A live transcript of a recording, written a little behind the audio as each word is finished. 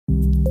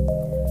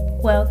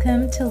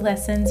Welcome to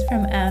Lessons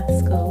from Earth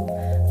School,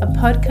 a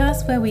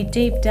podcast where we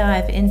deep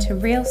dive into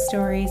real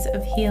stories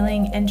of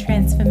healing and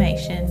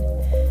transformation.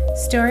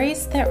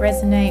 Stories that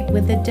resonate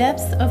with the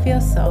depths of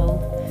your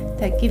soul,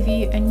 that give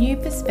you a new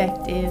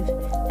perspective,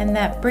 and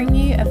that bring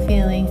you a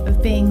feeling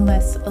of being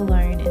less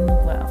alone in the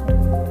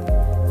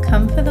world.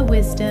 Come for the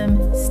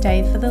wisdom,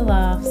 stay for the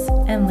laughs,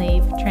 and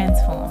leave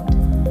transformed.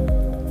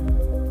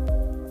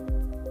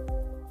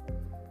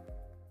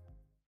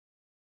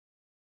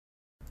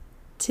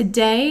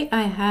 Today,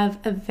 I have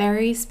a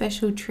very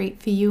special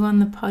treat for you on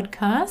the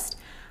podcast.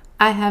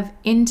 I have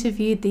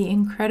interviewed the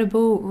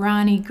incredible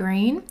Rhani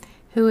Green,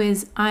 who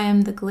is I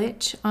Am the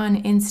Glitch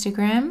on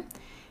Instagram.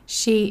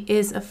 She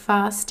is a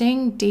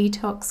fasting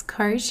detox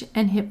coach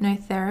and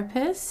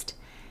hypnotherapist,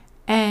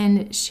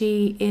 and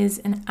she is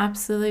an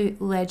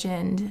absolute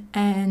legend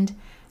and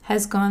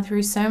has gone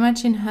through so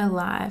much in her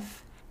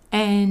life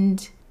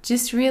and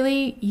just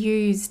really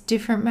used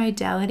different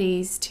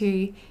modalities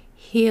to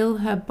heal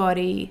her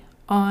body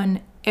on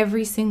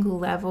every single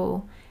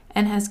level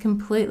and has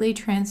completely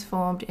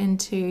transformed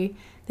into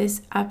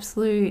this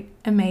absolute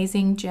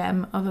amazing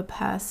gem of a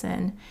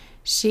person.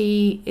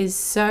 She is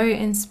so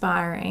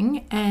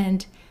inspiring,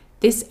 and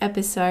this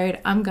episode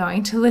I'm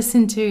going to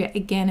listen to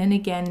again and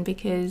again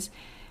because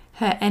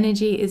her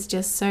energy is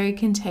just so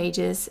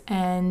contagious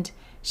and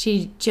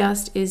she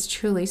just is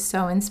truly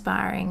so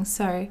inspiring.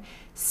 So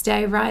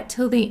stay right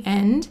till the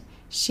end.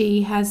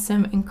 She has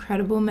some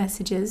incredible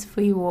messages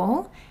for you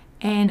all,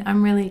 and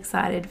I'm really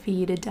excited for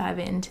you to dive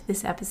into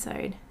this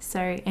episode.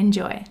 So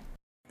enjoy.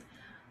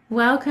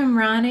 Welcome,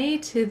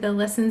 Rhani, to the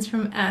Lessons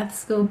from Earth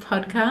School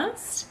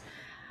podcast.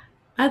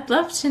 I'd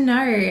love to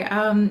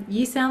know,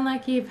 you sound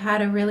like you've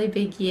had a really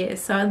big year,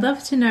 so I'd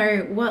love to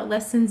know, what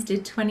lessons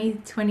did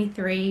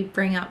 2023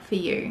 bring up for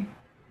you?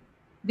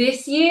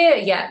 This year,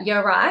 yeah,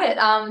 you're right.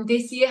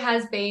 This year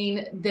has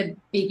been the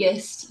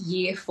biggest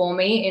year for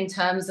me in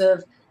terms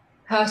of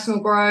personal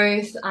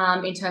growth,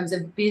 in terms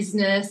of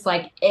business,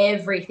 like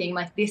everything.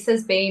 Like this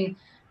has been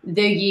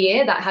the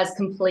year that has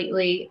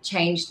completely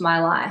changed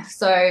my life.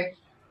 So,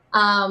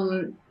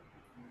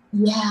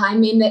 yeah, I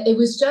mean, it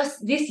was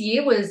just, this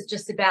year was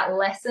just about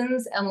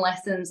lessons and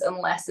lessons and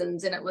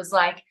lessons. And it was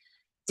like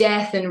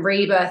death and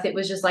rebirth. It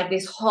was just like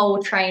this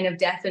whole train of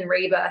death and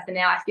rebirth. And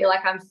now I feel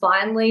like I'm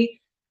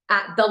finally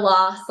at the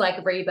last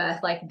like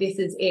rebirth, like this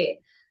is it.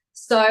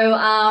 So,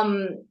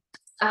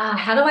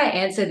 how do I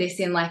answer this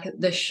in like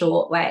the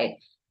short way?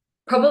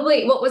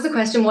 Probably, what was the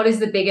question? What is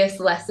the biggest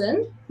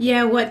lesson?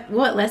 Yeah,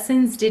 what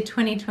lessons did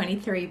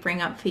 2023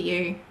 bring up for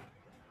you?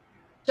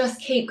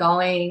 Just keep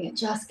going,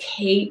 just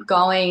keep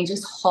going,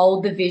 just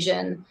hold the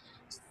vision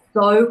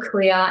so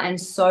clear and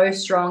so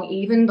strong,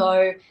 even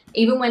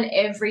when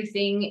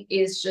everything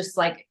is just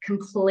like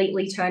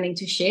completely turning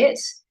to shit,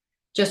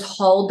 just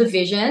hold the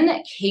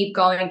vision, keep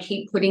going,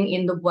 keep putting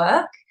in the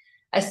work,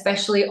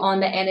 especially on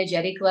the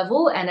energetic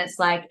level. And it's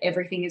like,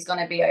 everything is going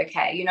to be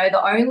okay. You know,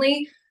 the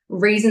only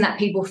reason that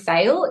people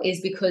fail is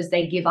because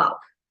they give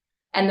up.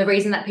 And the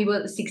reason that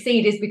people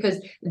succeed is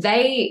because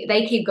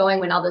they keep going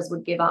when others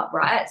would give up,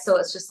 right? So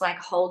it's just like,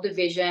 hold the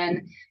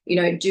vision, you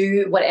know,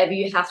 do whatever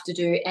you have to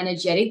do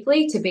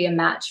energetically to be a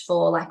match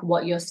for like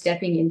what you're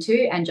stepping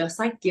into, and just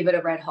like give it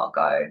a red hot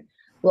go.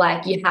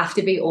 Like you have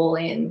to be all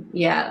in.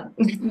 Yeah.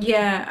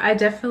 Yeah, I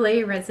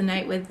definitely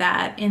resonate with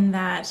that in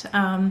that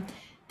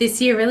this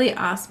year really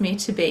asked me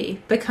to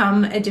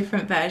become a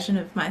different version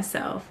of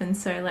myself. And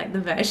so like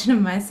the version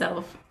of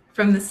myself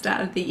from the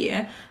start of the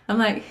year, I'm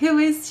like, who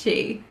is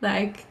she?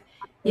 Like,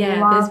 yeah,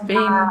 Love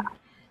that.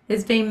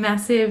 there's been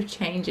massive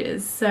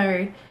changes.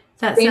 So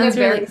that Been a sounds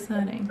really very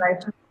exciting.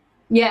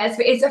 Yeah,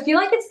 it's I feel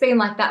like it's been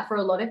like that for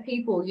a lot of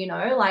people, you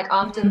know, like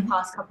after the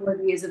past couple of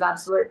years of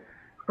absolute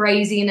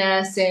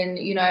craziness and,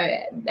 you know,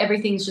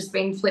 everything's just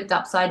been flipped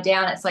upside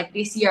down. It's like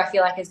this year I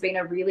feel like has been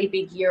a really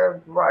big year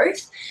of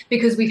growth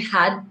because we've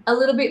had a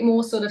little bit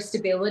more sort of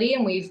stability,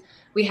 and we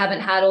haven't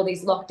had all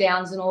these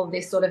lockdowns and all of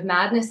this sort of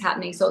madness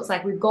happening. So it's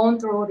like we've gone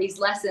through all these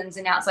lessons,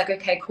 and now it's like,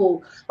 okay,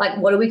 cool. Like,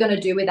 what are we going to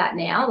do with that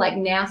now? Like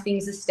now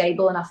things are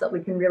stable enough that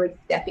we can really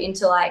step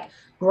into like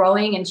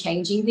growing and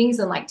changing things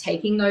and like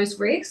taking those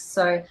risks.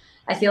 So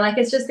I feel like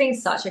it's just been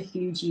such a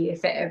huge year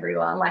for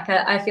everyone. Like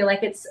I feel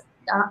like it's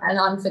an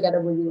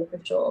unforgettable year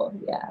for sure.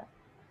 Yeah.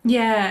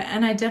 Yeah,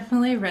 and I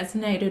definitely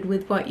resonated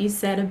with what you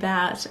said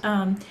about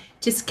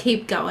just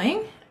keep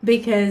going,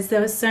 because there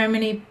were so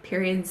many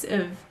periods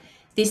of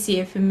this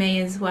year for me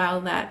as well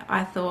that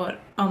I thought,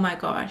 oh my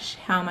gosh,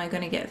 how am I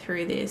going to get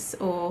through this?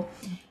 Or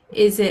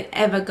is it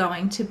ever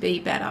going to be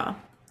better?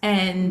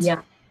 And,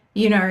 Yeah.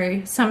 you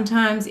know,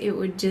 sometimes it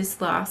would just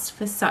last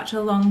for such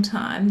a long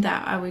time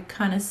that I would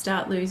kind of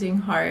start losing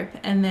hope.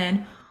 And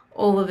then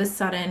all of a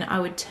sudden I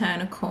would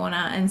turn a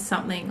corner and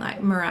something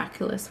like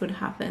miraculous would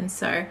happen.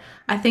 So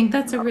I think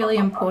that's a really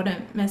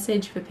important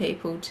message for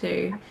people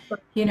to,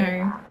 you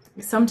know,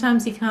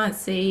 sometimes you can't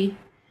see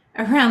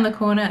around the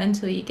corner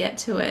until you get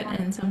to it,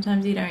 and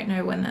sometimes you don't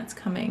know when that's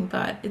coming,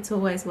 but it's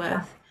always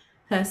worth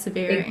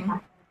persevering.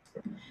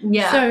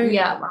 Yeah. So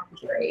Yeah. I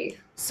agree.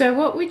 So,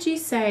 what would you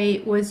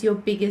say was your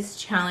biggest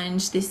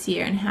challenge this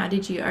year and how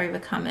did you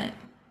overcome it?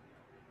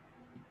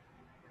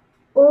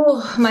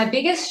 Oh, my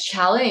biggest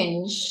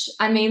challenge.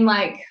 I mean,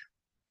 like,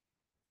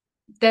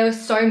 there were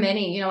so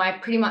many. I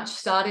pretty much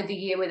started the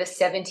year with a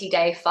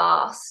 70-day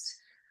fast.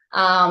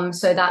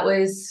 So that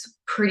was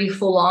pretty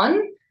full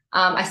on.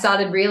 I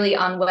started really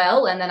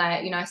unwell and then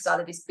I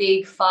started this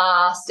big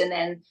fast and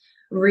then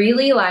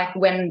really like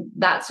when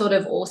that sort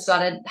of all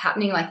started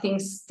happening, like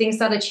things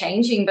started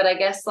changing. But I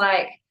guess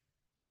like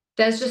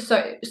there's just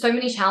so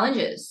many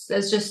challenges.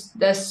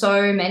 There's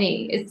so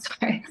many. It's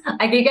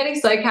I keep getting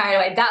so carried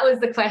away. That was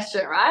the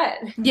question, right?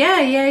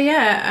 Yeah, yeah,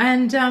 yeah.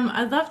 And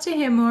I'd love to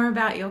hear more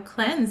about your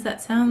cleanse.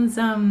 That sounds,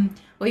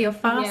 or your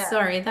fast, Yeah.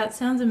 sorry, that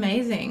sounds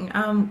amazing.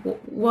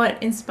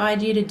 What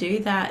inspired you to do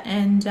that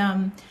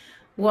and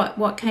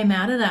what came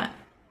out of that?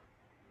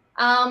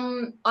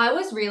 I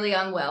was really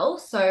unwell.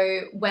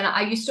 So when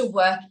I used to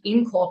work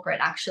in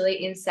corporate,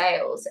 actually in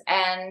sales,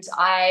 and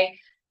I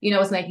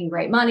was making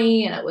great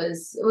money and it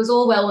was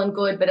all well and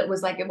good, but it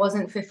was like it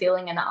wasn't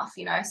fulfilling enough.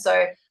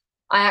 So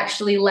I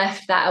actually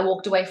left that. I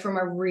walked away from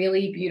a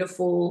really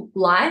beautiful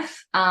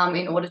life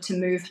in order to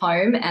move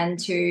home and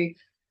to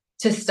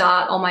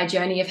start on my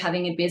journey of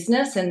having a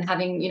business and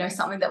having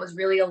something that was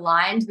really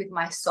aligned with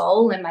my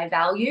soul and my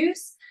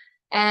values.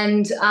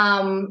 And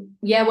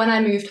yeah, when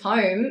I moved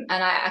home,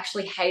 and I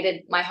actually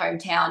hated my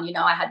hometown.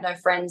 I had no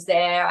friends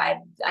there. I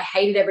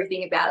hated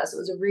everything about it. So it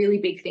was a really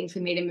big thing for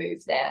me to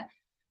move there.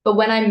 But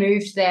when I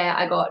moved there,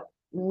 I got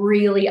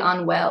really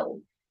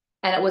unwell.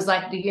 And it was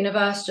like the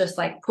universe just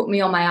like put me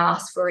on my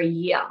ass for a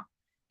year.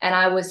 And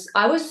I was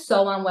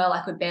so unwell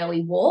I could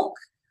barely walk.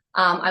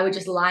 I would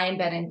just lie in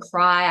bed and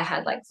cry. I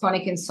had like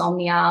chronic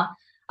insomnia.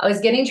 I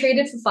was getting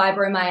treated for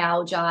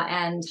fibromyalgia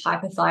and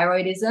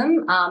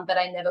hypothyroidism, but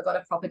I never got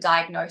a proper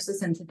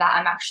diagnosis. And for that,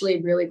 I'm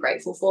actually really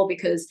grateful for,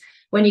 because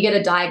when you get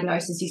a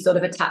diagnosis, you sort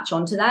of attach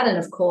onto that. And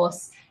of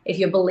course, if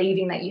you're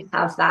believing that you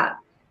have that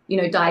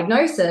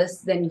diagnosis,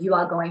 then you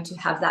are going to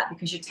have that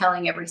because you're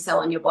telling every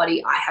cell in your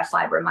body, I have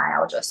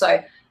fibromyalgia.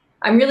 So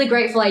I'm really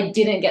grateful I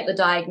didn't get the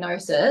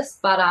diagnosis,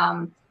 but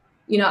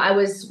I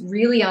was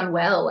really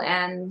unwell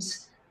and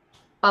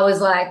I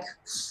was like,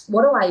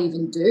 what do I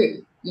even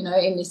do,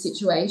 in this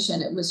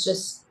situation? It was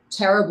just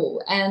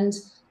terrible. And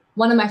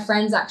one of my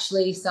friends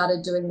actually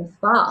started doing this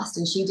fast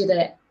and she did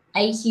an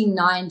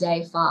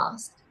 89-day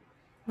fast.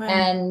 Wow.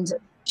 And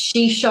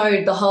she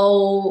showed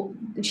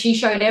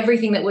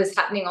everything that was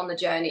happening on the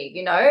journey.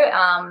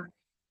 And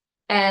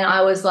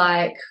I was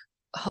like,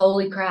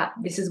 holy crap,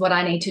 this is what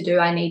I need to do.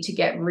 I need to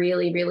get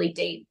really, really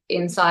deep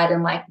inside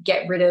and like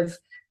get rid of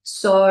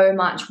so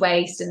much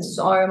waste and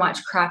so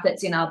much crap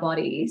that's in our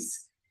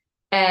bodies.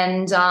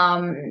 And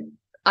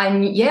I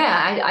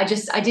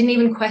didn't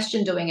even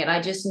question doing it. I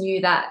just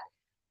knew that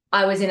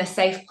I was in a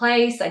safe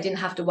place. I didn't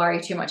have to worry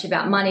too much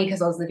about money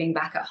because I was living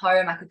back at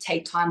home. I could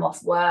take time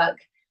off work.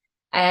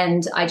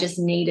 And I just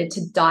needed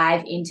to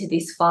dive into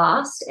this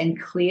fast and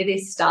clear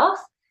this stuff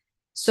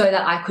so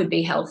that I could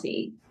be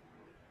healthy.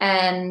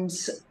 And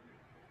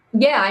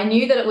yeah, I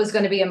knew that it was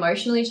going to be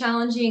emotionally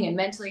challenging and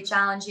mentally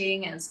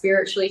challenging and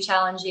spiritually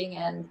challenging.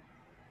 And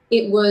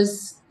it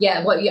was,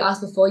 yeah, what you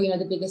asked before,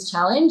 the biggest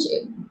challenge.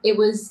 It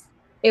was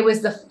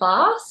the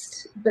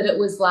fast, but it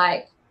was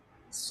like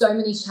so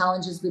many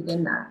challenges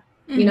within that.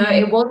 Mm-hmm.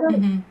 It wasn't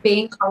Mm-hmm.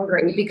 being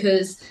hungry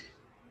because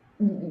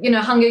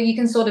hunger, you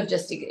can sort of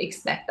just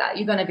expect that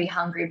you're going to be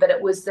hungry, but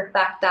it was the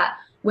fact that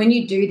when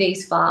you do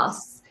these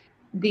fasts,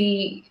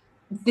 the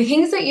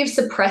things that you've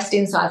suppressed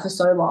inside for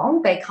so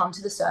long, they come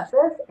to the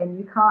surface and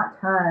you can't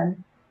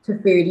turn to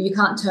food, you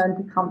can't turn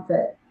to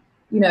comfort.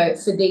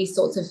 For these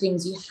sorts of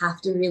things, you have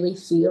to really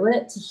feel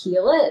it to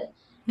heal it.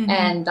 Mm-hmm.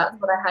 And that's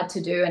what I had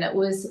to do. And it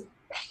was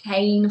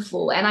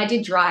painful. And I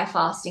did dry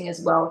fasting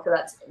as well. So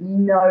that's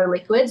no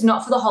liquids,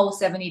 not for the whole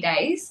 70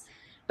 days,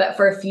 but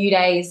for a few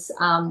days,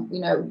 1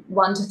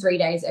 to 3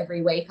 days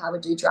every week, I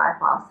would do dry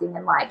fasting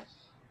and like,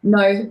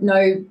 no, no,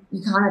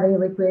 you can't have any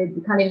liquids.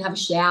 You can't even have a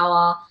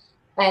shower.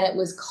 And it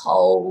was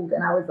cold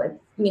and I was like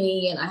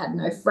skinny and I had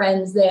no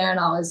friends there. And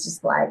I was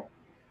just like,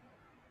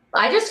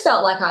 I just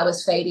felt like I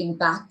was fading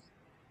back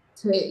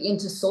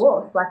into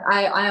source. Like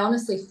I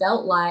honestly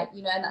felt like,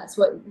 and that's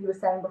what you were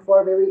saying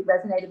before really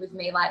resonated with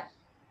me. Like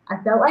I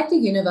felt like the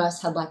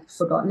universe had like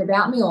forgotten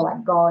about me, or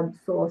like God,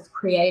 source,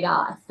 creator.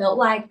 I felt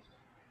like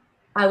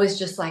I was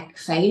just like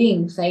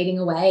fading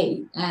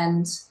away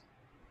and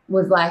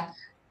was like,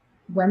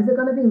 when's it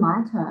going to be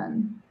my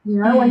turn?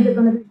 When's it Mm.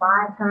 going to be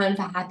my turn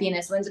for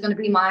happiness? When's it going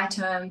to be my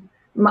turn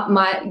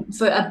my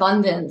for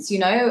abundance?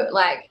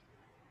 Like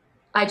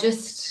I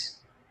just,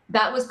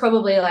 that was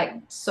probably like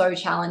so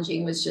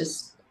challenging, was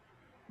just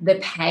the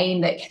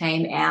pain that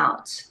came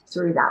out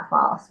through that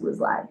fast was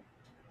like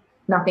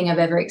nothing I've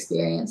ever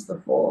experienced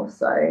before.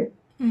 So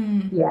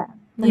Mm. yeah.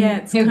 Yeah,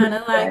 it's It was, kind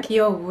of like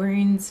your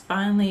wounds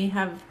finally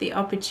have the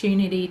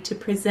opportunity to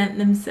present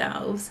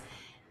themselves.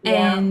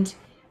 yeah, And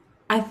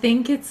I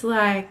think it's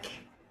like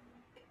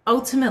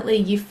ultimately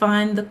you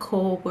find the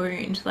core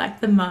wound,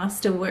 like the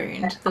master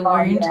wound, the oh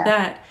wound yeah,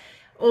 that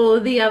all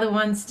of the other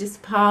ones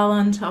just pile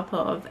on top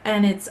of.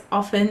 And it's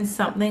often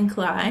something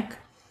like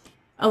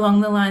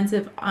along the lines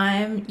of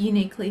I'm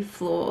uniquely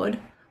flawed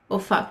or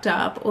fucked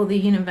up, or the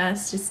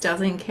universe just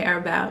doesn't care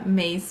about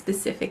me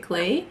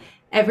specifically.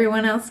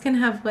 Everyone else can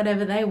have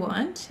whatever they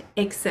want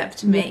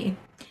except Yeah, me.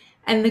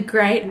 And the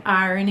great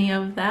irony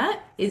of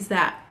that is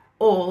that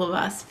all of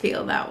us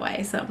feel that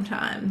way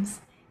sometimes.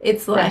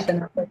 It's like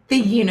definitely. the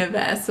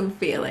universal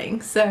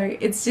feeling. So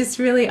it's just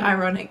really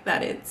ironic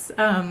that it's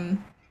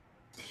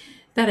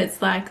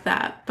like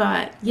that.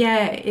 But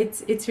yeah,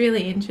 it's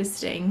really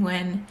interesting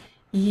when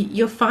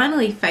you're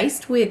finally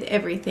faced with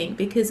everything,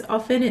 because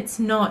often it's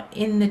not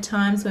in the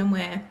times when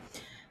we're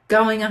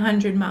going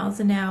 100 miles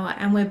an hour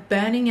and we're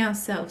burning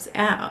ourselves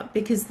out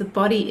because the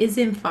body is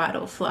in fight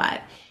or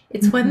flight.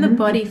 It's when the Mhm.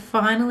 body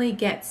finally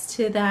gets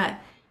to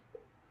that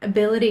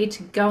ability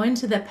to go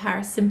into the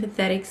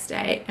parasympathetic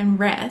state and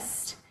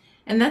rest.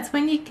 And that's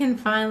when you can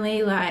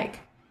finally,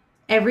 like,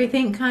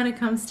 everything kind of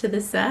comes to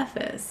the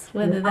surface,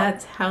 whether Yeah,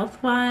 that's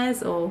health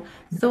wise or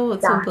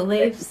thoughts or exactly.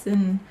 beliefs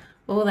and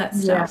all that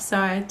Yeah. stuff. So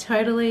I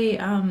totally,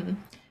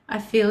 I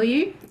feel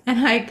you,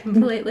 and I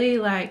completely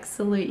like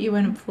salute you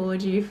and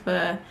applaud you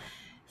for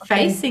Thank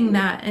facing you.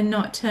 that and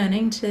not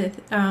turning to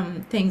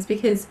things,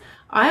 because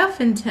I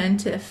often turn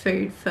to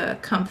food for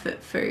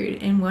comfort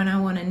food, and when I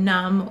want to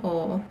numb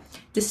or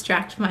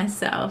distract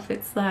myself,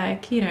 it's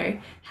like,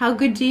 how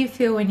good do you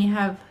feel when you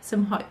have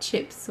some hot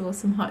chips or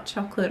some hot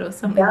chocolate or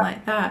something Yeah.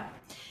 like that?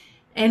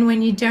 And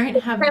when you don't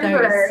have those,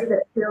 Temporary, but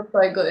it feels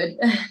so good.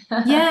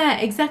 yeah,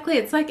 exactly.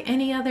 It's like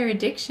any other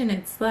addiction.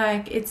 It's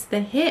like it's the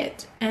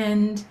hit.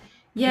 And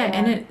yeah,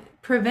 and Yeah.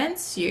 it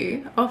prevents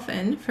you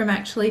often from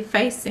actually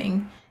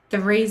facing the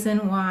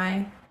reason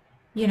why,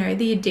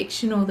 the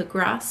addiction or the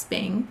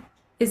grasping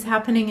is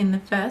happening in the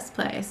first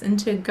place. And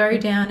to go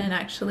down and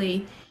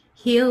actually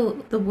heal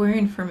the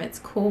wound from its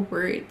core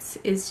roots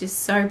is just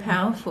so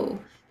powerful,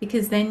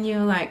 because then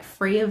you're like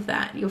free of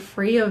that. You're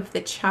free of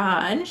the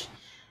charge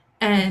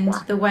and the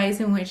Exactly. ways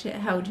in which it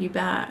held you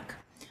back.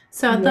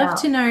 So I'd love Yeah.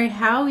 to know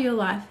how your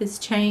life has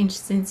changed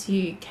since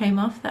you came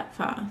off that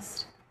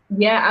fast.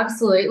 Yeah,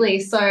 absolutely.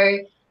 So,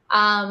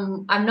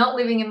 I'm not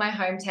living in my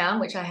hometown,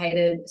 which I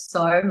hated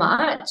so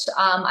much.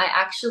 I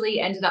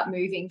actually ended up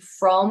moving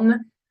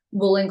from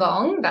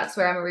Wollongong, that's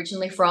where I'm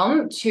originally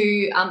from,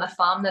 to a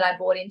farm that I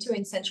bought into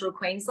in central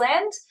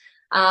Queensland.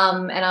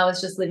 And I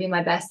was just living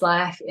my best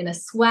life in a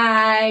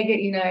swag,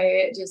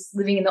 just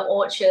living in the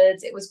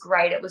orchards. It was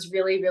great. It was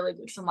really, really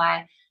good for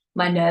my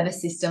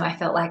nervous system. I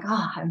felt like,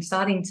 oh, I'm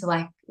starting to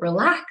like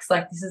relax.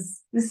 Like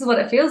this is what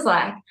it feels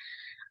like.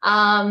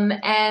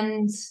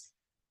 And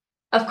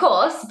of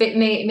course, but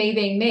me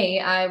being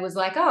me, I was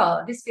like,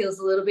 oh, this feels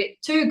a little bit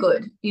too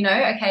good.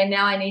 Okay,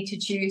 now I need to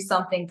choose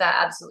something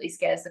that absolutely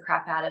scares the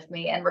crap out of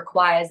me and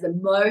requires the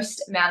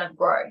most amount of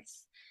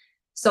growth.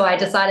 So I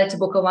decided to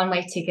book a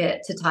one-way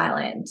ticket to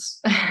Thailand.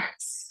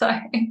 so,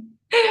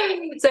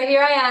 so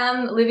here I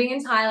am living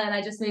in Thailand.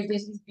 I just moved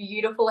into this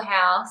beautiful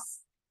house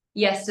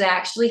yesterday. I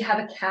actually have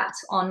a cat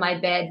on my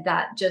bed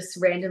that just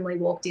randomly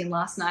walked in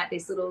last night.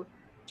 This little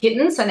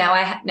kitten. So now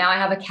I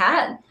have a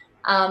cat.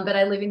 But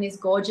I live in this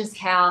gorgeous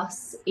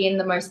house in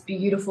the most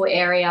beautiful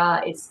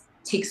area. It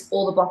ticks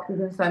all the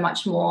boxes and so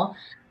much more.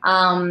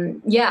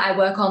 Yeah, I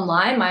work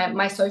online.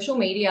 My social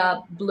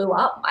media blew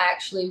up. I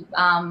actually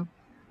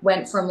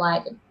went from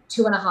like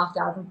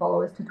 2,500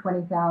 followers to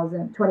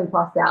 20,000, 20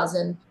 plus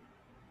thousand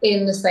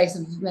in the space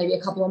of maybe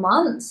a couple of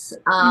months,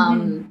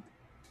 Mm-hmm.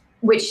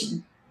 which,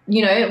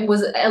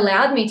 was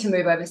allowed me to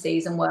move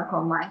overseas and work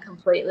online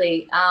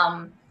completely.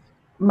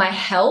 My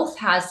health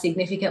has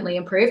significantly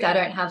improved. I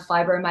don't have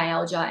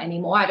fibromyalgia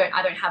anymore. I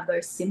don't have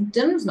those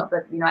symptoms. Not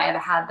that, I ever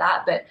had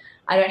that, but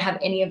I don't have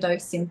any of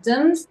those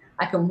symptoms.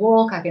 I can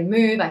walk, I can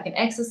move, I can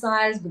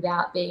exercise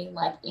without being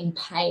like in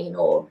pain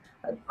or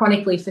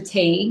chronically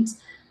fatigued.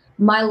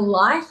 My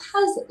life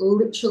has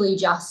literally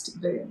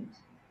just boomed.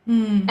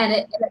 Mm. And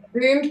it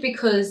boomed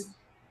because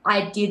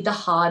I did the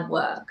hard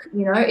work.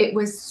 It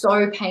was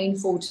so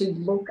painful to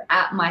look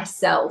at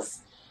myself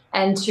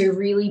and to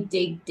really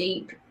dig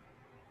deep,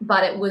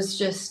 but it was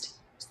just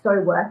so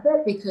worth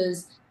it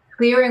because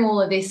clearing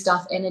all of this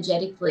stuff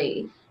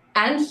energetically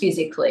and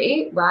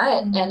physically,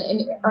 right? And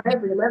on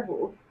every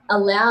level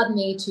allowed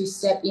me to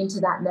step into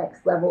that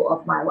next level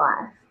of my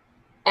life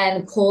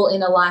and call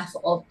in a life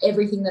of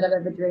everything that I've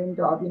ever dreamed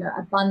of,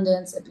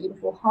 abundance, a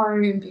beautiful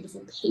home,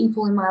 beautiful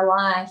people in my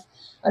life,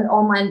 an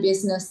online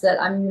business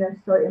that I'm,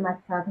 so in my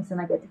purpose and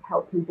I get to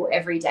help people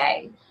every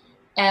day.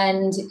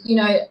 And,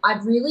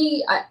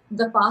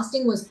 the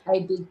fasting was a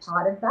big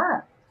part of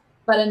that.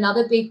 But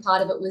another big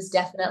part of it was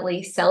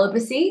definitely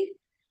celibacy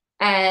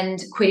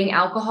and quitting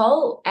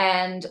alcohol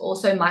and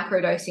also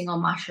microdosing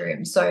on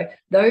mushrooms. So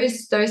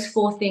those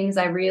four things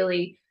I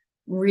really,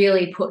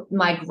 really put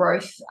my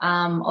growth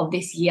of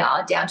this year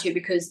down to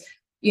because,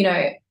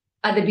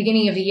 at the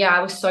beginning of the year,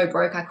 I was so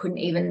broke I couldn't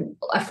even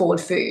afford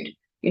food.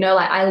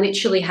 Like I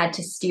literally had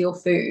to steal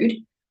food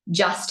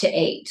just to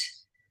eat.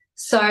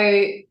 So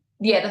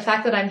yeah, the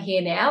fact that I'm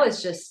here now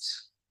is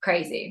just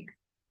crazy.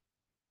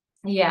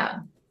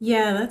 Yeah.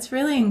 Yeah, that's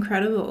really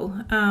incredible.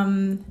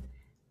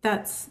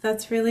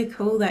 That's really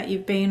cool that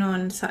you've been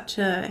on such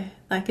a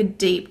like a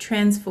deep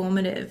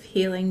transformative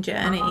healing Oh,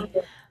 journey.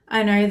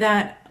 I know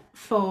that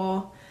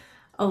for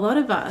a lot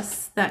of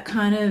us, that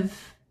kind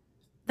of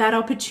that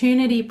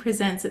opportunity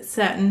presents at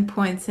certain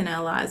points in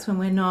our lives when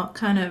we're not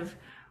kind of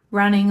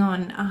running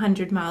on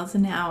 100 miles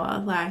an hour.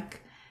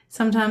 Like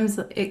sometimes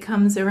it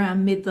comes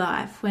around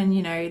midlife when,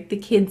 the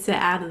kids are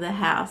out of the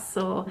house,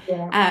 or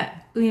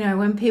yeah.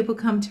 when people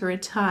come to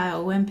retire,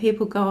 or when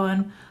people go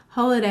on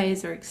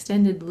holidays or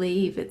extended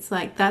leave. It's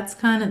like that's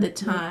kind of the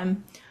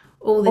time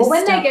all Or this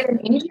when they stuff. get an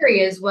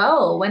injury as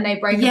well, when they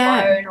break a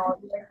Yeah, bone or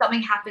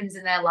something happens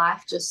in their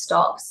life just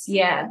stops.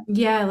 Yeah.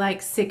 yeah,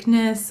 like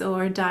sickness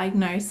or a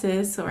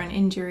diagnosis or an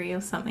injury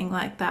or something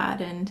like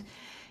that. And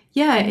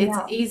yeah, it's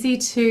Yeah. easy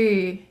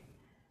to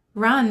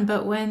run,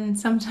 but when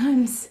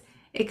sometimes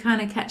it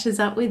kind of catches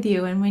up with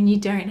you, and when you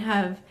don't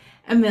have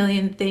a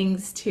million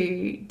things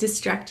to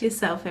distract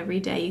yourself every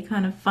day, you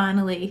kind of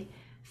finally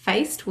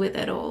faced with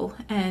it all.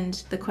 And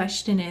the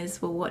question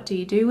is, well, what do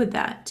you do with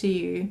that? Do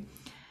you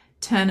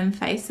turn and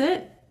face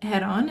it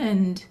head on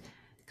and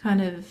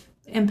kind of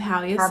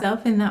empower Ab-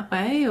 yourself in that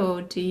way,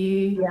 or do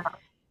you Yeah.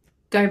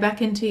 go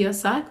back into your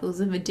cycles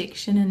of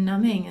addiction and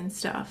numbing and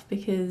stuff?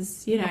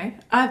 Because,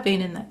 I've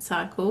been in that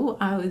cycle.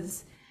 I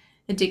was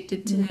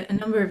addicted to a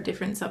number of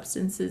different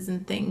substances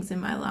and things in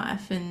my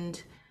life,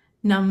 and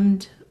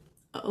numbed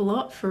a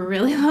lot for a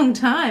really long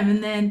time.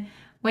 And then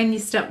when you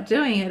stop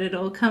doing it, it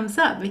all comes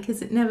up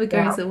because it never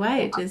Yeah. goes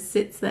away. It just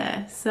sits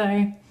there. So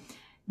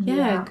yeah,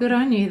 Yeah. good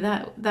on you.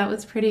 That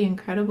was pretty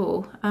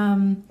incredible. I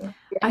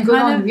And good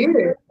kind on of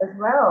you as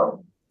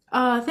well.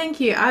 Oh, thank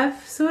you.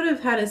 I've sort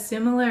of had a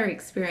similar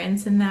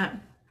experience in that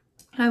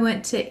I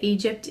went to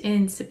Egypt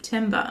in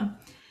September.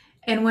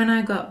 And when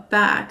I got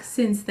back,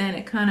 since then,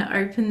 it kind of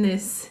opened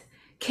this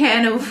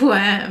can of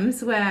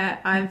worms where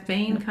I've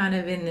been kind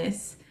of in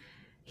this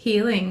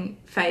healing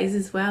phase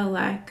as well.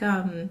 Like,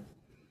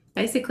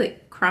 basically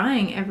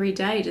crying every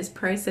day, just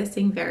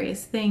processing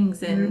various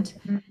things, and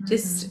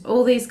just Mhm.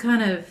 all these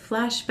kind of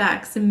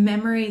flashbacks and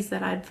memories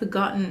that I'd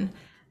forgotten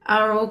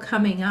are all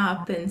coming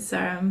up. And so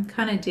I'm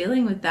kind of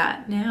dealing with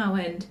that now.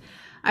 And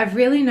I've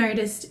really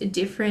noticed a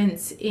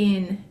difference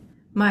in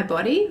my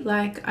body.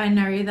 Like, I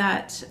know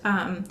that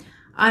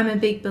I'm a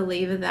big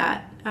believer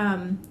that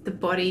the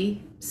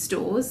body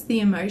stores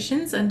the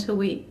emotions until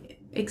we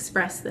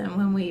express them,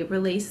 when we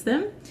release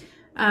them.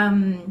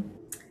 Um,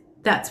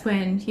 that's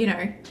when,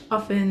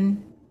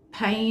 often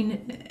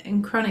pain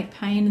and chronic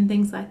pain and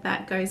things like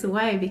that goes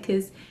away,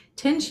 because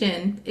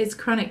tension is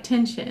chronic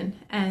tension,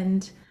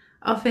 and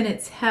often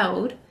it's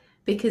held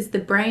because the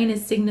brain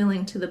is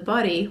signaling to the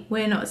body,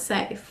 we're not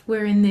safe.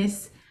 We're in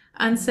this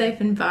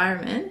unsafe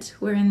environment.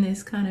 We're in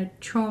this kind of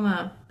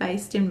trauma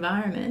based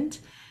environment.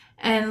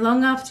 And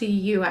long after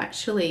you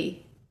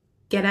actually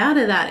get out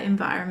of that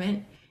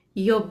environment,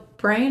 your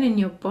brain and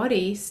your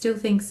body still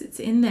thinks it's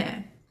in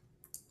there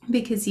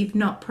because you've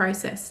not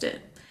processed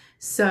it.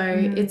 So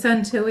Mm. it's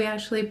until we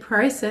actually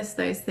process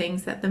those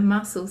things that the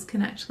muscles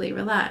can actually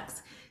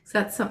relax. So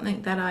that's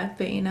something that I've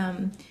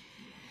been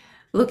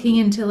looking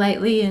into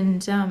lately,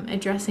 and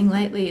addressing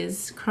lately,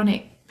 is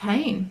chronic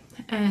pain,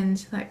 and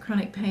that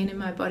chronic pain in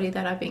my body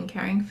that I've been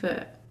carrying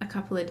for a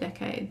couple of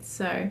decades.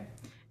 So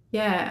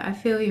yeah, I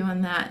feel you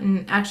on that.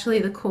 And actually,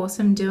 the course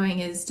I'm doing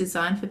is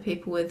designed for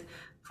people with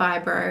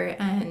fibro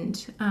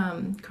and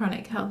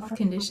chronic health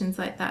conditions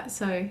like that.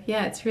 So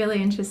yeah, it's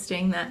really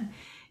interesting that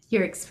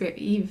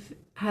you've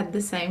had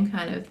the same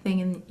kind of thing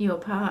in your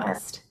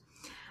past.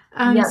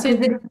 Yeah, So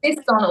because it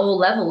exists on all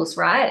levels,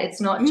 right? It's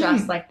not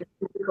just mm, like the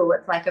physical,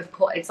 it's like, of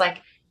course, it's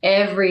like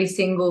every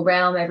single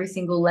realm, every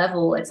single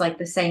level, it's like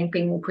the same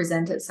thing will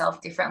present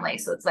itself differently.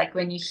 So it's like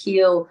when you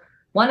heal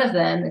one of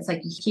them, it's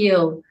like you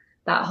heal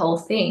that whole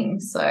thing.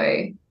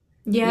 So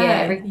yeah, yeah,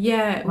 every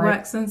yeah, it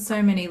works on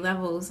so many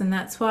levels, and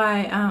that's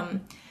why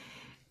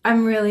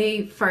I'm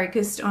really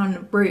focused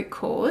on root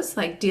cause,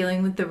 like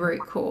dealing with the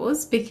root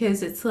cause,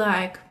 because it's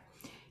like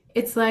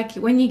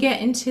when you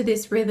get into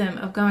this rhythm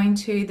of going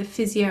to the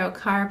physio or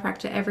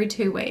chiropractor every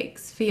 2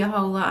 weeks for your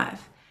whole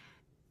life,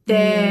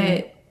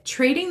 mm, they're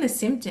treating the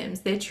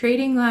symptoms, they're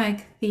treating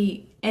like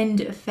the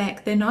end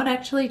effect, they're not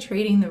actually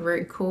treating the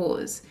root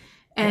cause.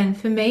 And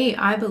for me,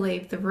 I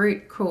believe the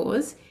root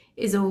cause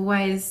is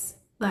always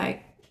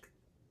like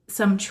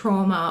some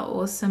trauma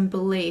or some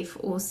belief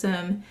or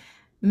some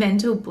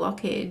mental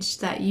blockage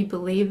that you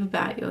believe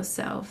about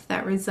yourself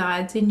that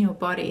resides in your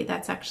body,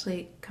 that's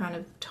actually kind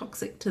of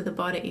toxic to the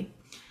body.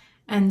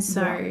 And yeah,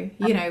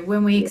 so,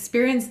 when we yeah,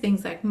 experience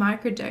things like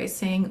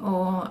microdosing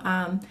or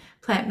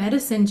plant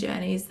medicine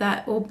journeys,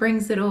 that all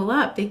brings it all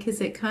up,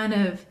 because it kind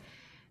of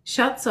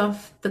shuts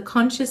off the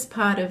conscious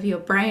part of your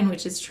brain,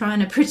 which is trying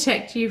to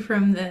protect you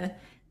from the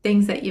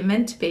things that you're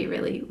meant to be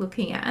really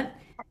looking at.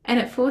 And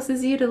it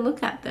forces you to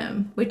look at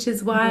them, which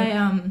is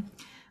why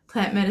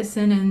plant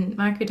medicine and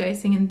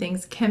microdosing and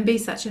things can be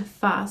such a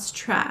fast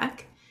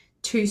track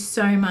to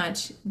so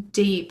much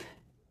deep,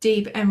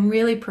 deep, and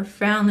really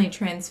profoundly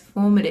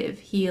transformative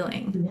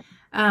healing.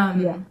 yeah,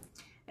 yeah. Um,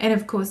 And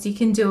of course, you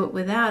can do it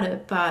without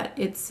it, but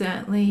it's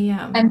certainly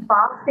And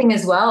fasting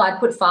as well. I'd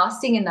put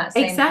fasting in that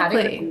same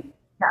exactly. category.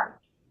 Yeah.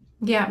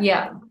 Yeah.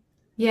 Yeah.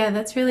 Yeah,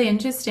 that's really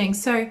interesting.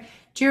 So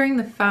during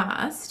the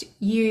fast,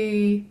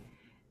 you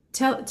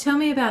tell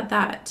me about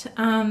that.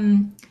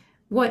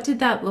 What did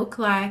that look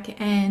like?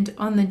 And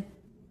on the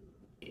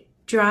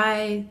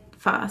dry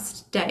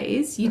fast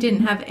days, you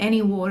didn't have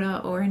any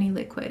water or any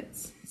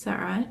liquids. Is that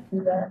right?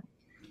 Yeah.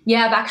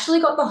 Yeah, I've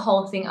actually got the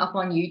whole thing up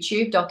on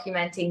YouTube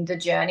documenting the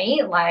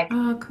journey. Like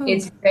Oh, cool.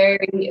 it's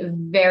very,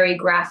 very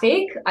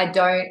graphic. I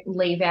don't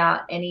leave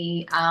out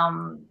anything.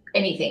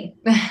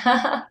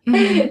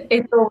 Mm-hmm.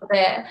 It's all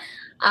there.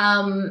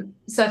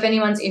 So if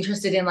anyone's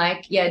interested in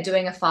like, yeah,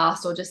 doing a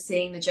fast or just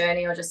seeing the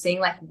journey or just seeing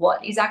like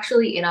what is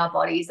actually in our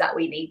bodies that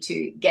we need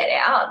to get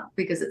out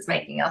because it's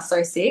making us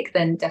so sick,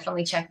 then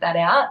definitely check that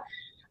out.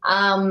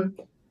 Um,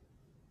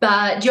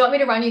 but do you want me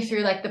to run you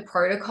through like the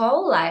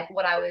protocol, like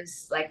what I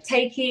was like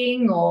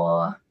taking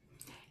or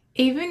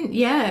Even,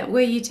 yeah,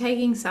 were you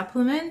taking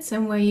supplements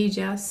and were you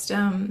just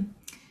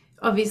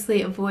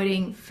obviously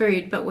avoiding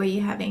food, but were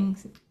you having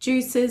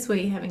juices? Were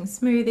you having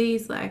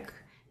smoothies? Like,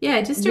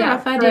 yeah, just a yeah.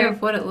 rough idea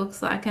of what it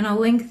looks like. And I'll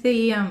link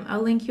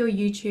your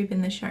YouTube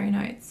in the show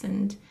notes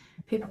and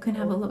people can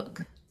have a So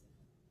look.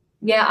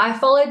 yeah, I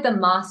followed the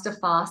master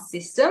fast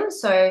system.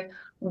 So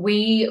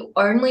we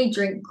only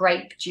drink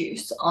grape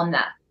juice on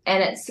that.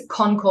 And it's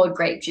Concord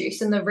grape juice.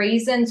 And the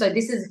reason, so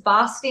this is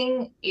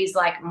fasting is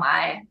like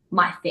my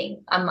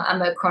thing. I'm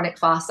a chronic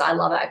faster. I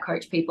love it. I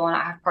coach people and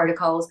I have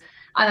protocols.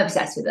 I'm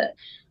obsessed with it.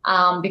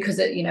 Because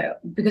it,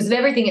 because of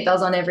everything it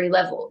does on every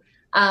level.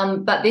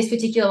 But this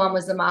particular one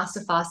was the master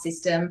fast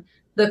system.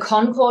 The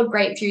Concord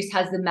grape juice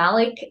has the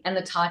malic and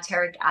the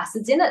tartaric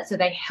acids in it. So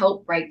they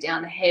help break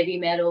down the heavy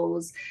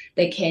metals,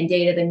 the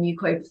candida, the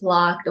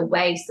mucoplaque, the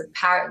waste, the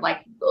parrot,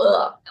 like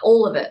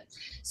all of it.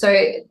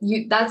 So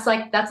that's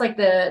like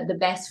the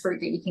best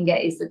fruit that you can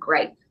get is the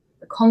grape,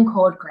 the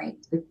Concord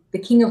grape, the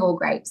king of all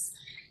grapes.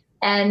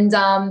 And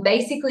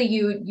basically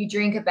you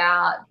drink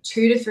about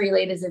 2 to 3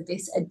 liters of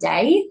this a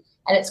day,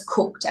 and it's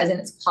cooked, as in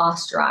it's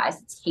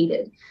pasteurized, it's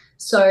heated.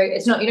 So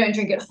it's not, you don't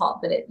drink it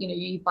hot, but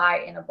you buy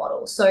it in a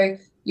bottle. So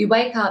you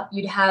wake up,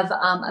 you'd have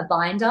a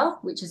binder,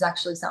 which is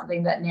actually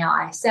something that now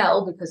I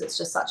sell because it's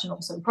just such an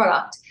awesome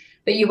product.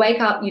 But you wake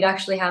up, you'd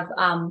actually have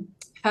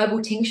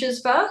herbal tinctures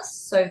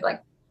first. So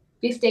like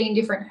 15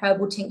 different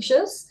herbal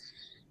tinctures.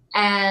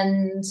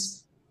 And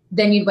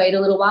then you'd wait a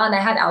little while, and they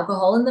had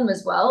alcohol in them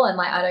as well. And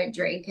like, I don't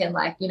drink. And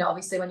like,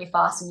 obviously when you're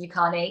fasting, you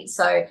can't eat.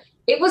 So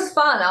it was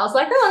fun. I was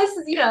like, oh, this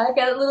is, I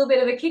get a little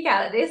bit of a kick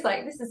out of this.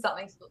 Like, this is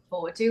something to look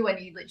forward to when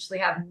you literally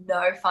have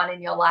no fun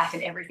in your life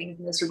and everything's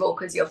miserable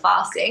because you're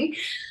fasting.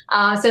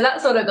 So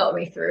that sort of got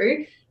me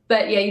through.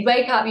 But yeah, you'd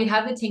wake up, you'd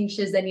have the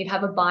tinctures, then you'd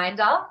have a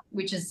binder,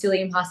 which is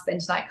psyllium husk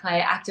bentonite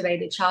clay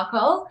activated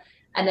charcoal.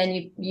 And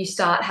then you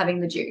start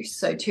having the juice.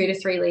 So 2 to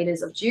 3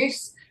 liters of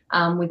juice.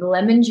 With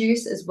lemon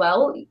juice as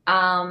well.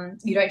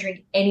 You don't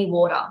drink any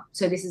water.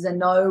 So this is a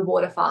no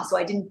water fast. So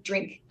I didn't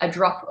drink a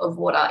drop of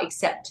water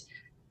except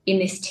in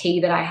this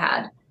tea that I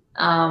had.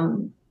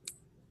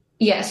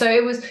 Yeah, so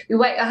it was,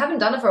 I haven't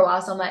done it for a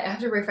while, so I'm like, I have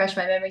to refresh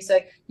my memory. So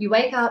you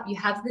wake up, you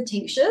have the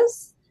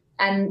tinctures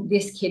and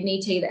this kidney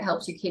tea that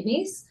helps your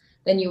kidneys.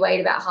 Then you wait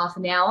about half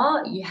an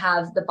hour, you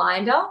have the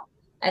binder,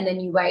 and then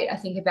you wait, I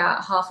think,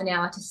 about half an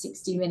hour to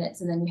 60 minutes,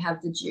 and then you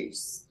have the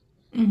juice.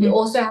 Mm-hmm. You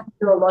also have to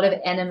do a lot of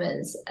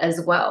enemas as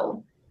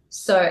well.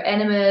 So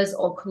enemas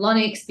or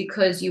colonics,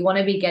 because you want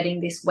to be getting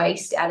this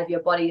waste out of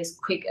your body as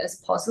quick as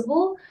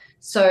possible.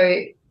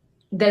 So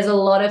there's a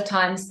lot of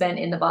time spent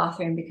in the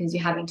bathroom because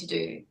you're having to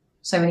do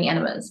so many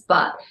enemas.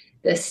 But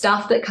the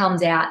stuff that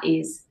comes out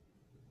is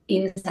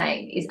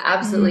insane, is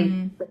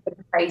absolutely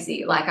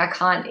crazy. Like I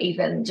can't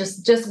even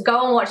just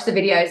go and watch the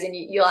videos and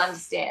you'll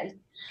understand.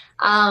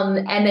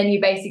 And then you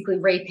basically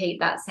repeat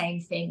that same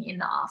thing in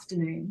the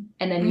afternoon.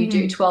 And then you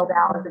do 12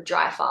 hours of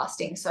dry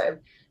fasting. So,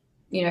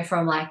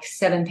 from like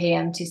 7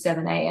 p.m. to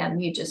 7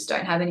 a.m., you just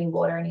don't have any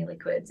water, any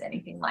liquids,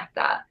 anything like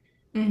that.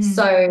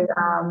 So,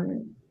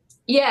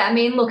 yeah, I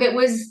mean, look,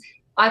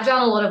 I've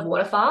done a lot of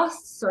water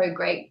fasts. So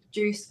grape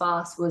juice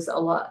fast was a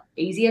lot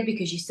easier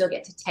because you still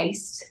get to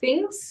taste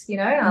things,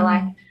 I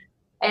like,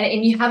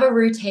 and you have a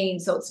routine.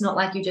 So it's not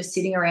like you're just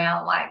sitting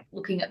around like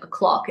looking at the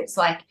clock. It's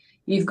like,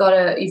 you've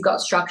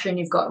got structure and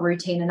you've got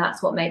routine, and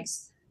that's what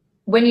makes,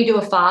 when you do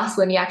a fast,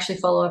 when you actually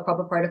follow a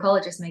proper protocol,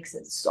 it just makes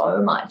it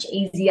so much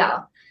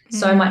easier,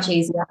 so much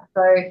easier.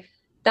 So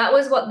that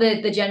was what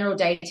the general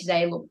day to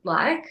day looked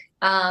like.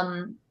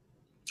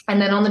 And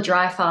then on the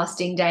dry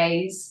fasting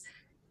days,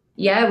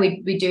 yeah,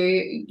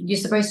 you're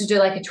supposed to do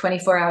like a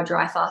 24-hour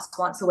dry fast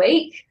once a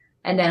week,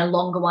 and then a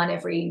longer one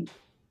every,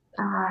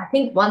 I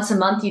think once a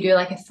month you do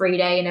like a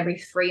 3-day, and every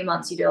 3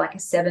 months you do like a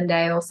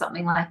 7-day or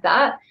something like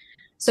that.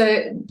 So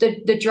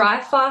the dry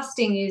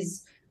fasting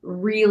is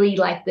really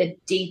like the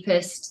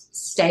deepest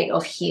state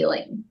of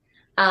healing,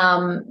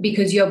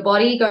 because your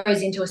body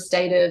goes into a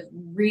state of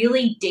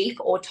really deep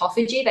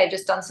autophagy. They've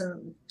just done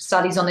some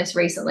studies on this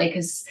recently,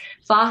 because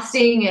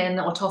fasting and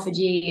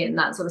autophagy and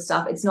that sort of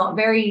stuff, it's not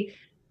very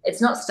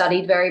It's not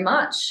studied very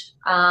much,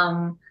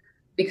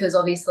 because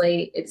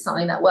obviously it's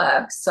something that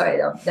works. So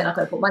they're not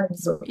going to put money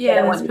into it. They Yeah,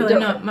 don't there's want you to probably do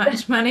not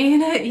much money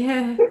in it.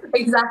 Yeah. it.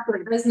 Exactly.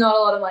 There's not a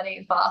lot of money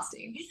in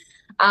fasting.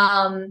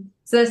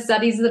 So there's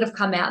studies that have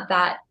come out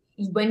that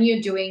when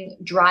you're doing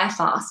dry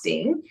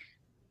fasting,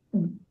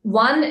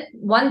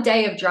 one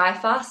day of dry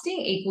fasting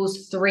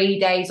equals 3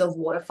 days of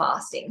water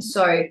fasting.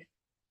 So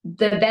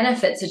the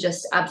benefits are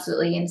just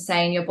absolutely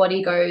insane. Your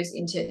body goes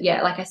into,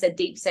 yeah, like I said,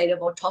 deep state of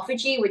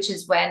autophagy, which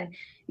is when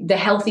the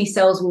healthy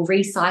cells will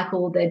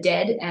recycle the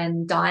dead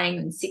and dying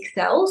and sick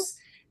cells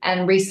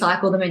and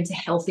recycle them into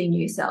healthy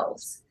new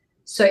cells.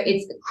 So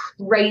it's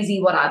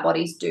crazy what our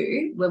bodies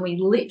do when we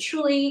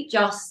literally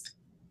just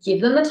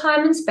give them the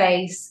time and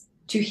space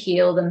to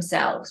heal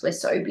themselves. We're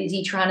so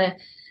busy trying to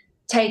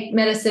take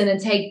medicine and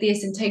take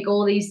this and take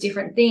all these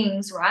different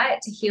things, right,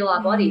 to heal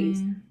our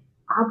bodies.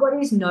 Our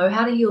bodies know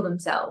how to heal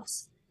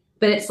themselves,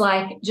 but it's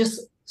like,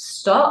 just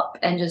stop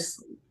and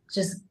just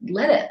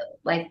let it,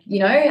 like,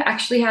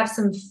 actually have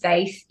some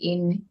faith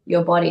in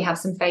your body, have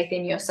some faith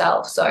in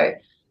yourself. So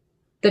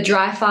the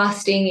dry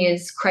fasting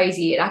is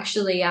crazy. It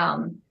actually,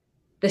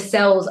 the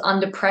cells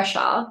under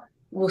pressure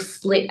will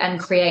split and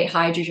create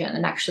hydrogen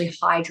and actually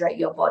hydrate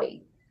your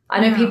body. I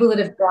know people that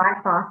have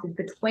dry fasted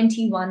for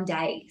 21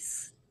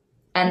 days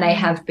and they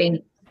have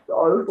been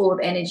so full of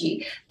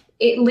energy.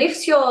 It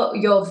lifts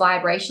your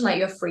vibration, like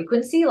your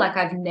frequency, like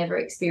I've never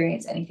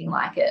experienced anything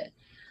like it.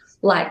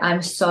 Like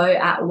I'm so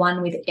at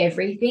one with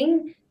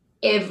everything.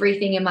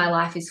 Everything in my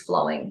life is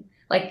flowing.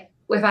 Like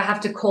if I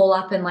have to call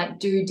up and like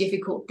do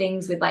difficult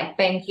things with like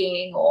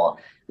banking or,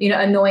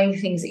 annoying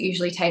things that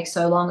usually take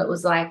so long, it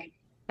was like,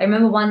 I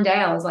remember one day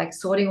I was like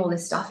sorting all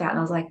this stuff out and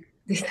I was like,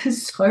 this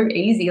is so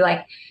easy.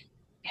 Like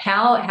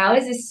how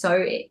is this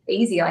so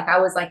easy? Like I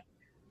was like,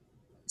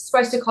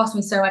 supposed to cost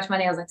me so much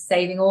money. I was like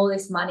saving all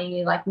this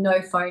money, like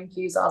no phone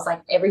queues. I was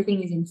like,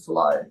 everything is in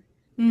flow.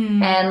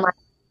 And like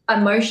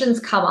emotions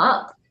come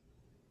up,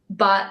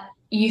 but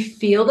you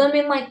feel them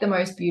in like the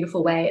most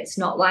beautiful way. It's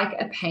not like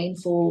a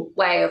painful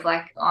way of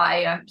like,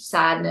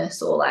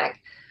 sadness or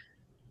like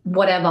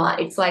whatever.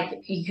 It's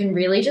like you can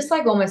really just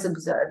like almost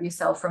observe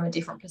yourself from a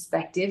different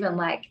perspective and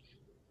like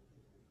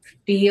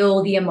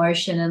feel the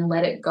emotion and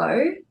let it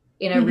go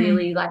in a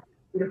really like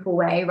beautiful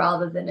way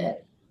rather than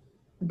it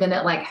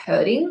like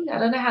hurting. I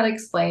don't know how to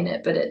explain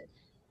it, but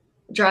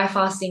dry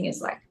fasting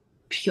is like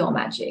pure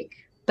magic,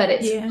 but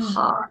it's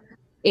hard.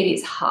 It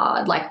is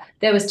hard. Like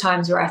there was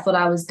times where I thought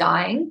I was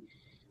dying.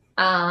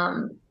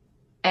 And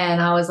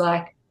I was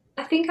like,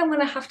 I think I'm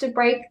going to have to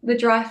break the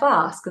dry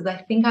fast because I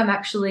think I'm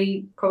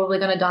actually probably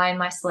going to die in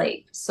my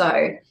sleep.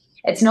 So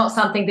it's not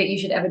something that you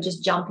should ever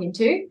just jump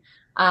into.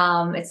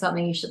 It's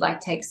something you should like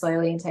take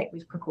slowly and take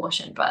with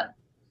precaution, but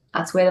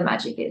that's where the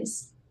magic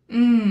is.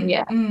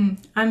 Yeah.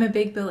 I'm a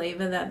big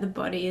believer that the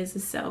body is a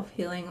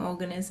self-healing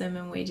organism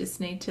and we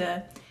just need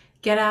to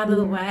get out of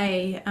the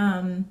way,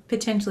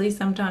 potentially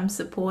sometimes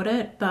support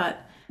it,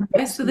 but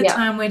most of the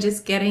time we're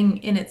just getting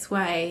in its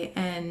way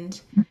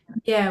and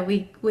yeah,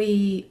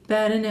 we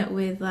burden it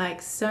with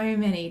like so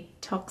many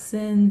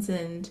toxins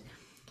and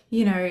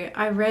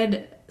I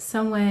read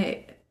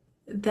somewhere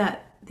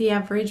that the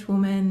average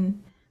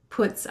woman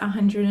puts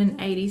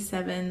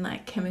 187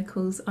 like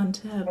chemicals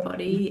onto her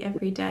body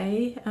every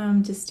day,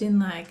 just in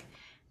like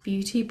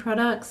beauty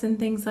products and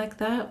things like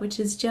that, which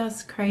is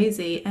just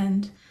crazy.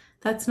 And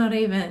that's not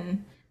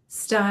even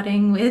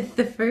starting with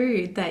the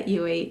food that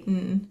you eat.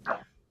 And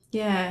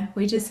yeah,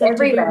 we just have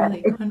to be Everywhere. really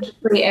It's literally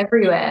conscious.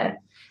 everywhere.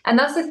 And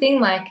that's the thing,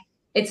 like,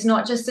 it's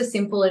not just as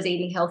simple as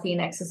eating healthy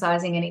and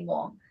exercising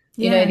anymore.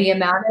 Yeah. The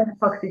amount of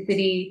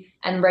toxicity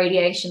and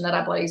radiation that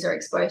our bodies are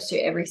exposed to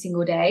every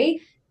single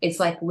day, it's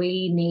like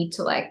we need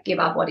to like give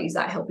our bodies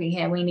that helping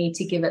hand. We need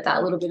to give it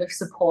that little bit of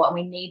support and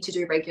we need to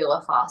do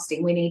regular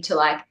fasting. We need to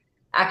like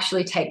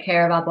actually take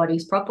care of our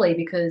bodies properly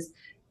because,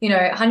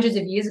 hundreds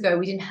of years ago,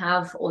 we didn't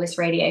have all this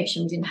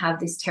radiation. We didn't have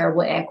this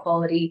terrible air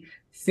quality,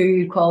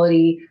 food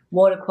quality,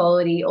 water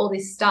quality, all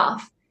this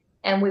stuff.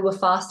 And we were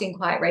fasting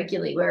quite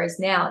regularly. Whereas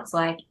now it's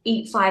like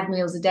eat 5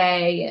 meals a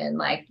day. And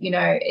like,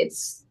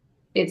 it's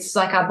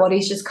like our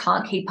bodies just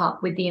can't keep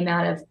up with the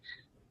amount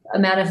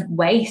of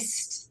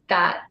waste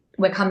that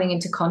we're coming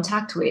into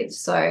contact with.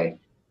 So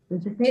we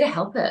just need to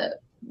help it.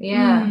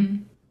 Yeah.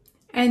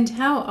 And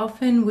how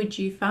often would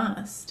you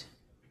fast?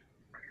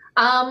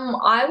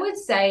 I would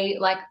say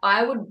like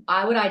I would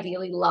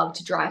ideally love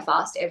to dry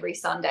fast every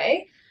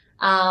Sunday.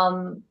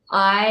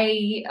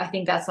 I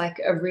think that's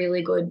like a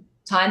really good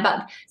time.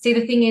 But see,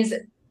 the thing is,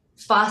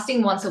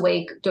 fasting once a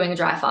week, doing a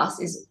dry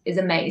fast is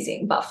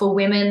amazing. But for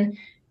women,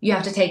 you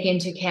have to take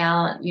into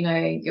account,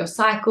 your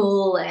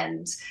cycle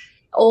and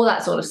all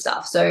that sort of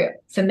stuff. So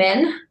for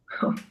men,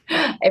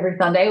 every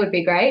Sunday would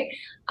be great.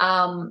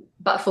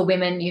 But for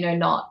women,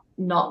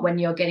 not when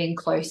you're getting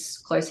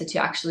closer to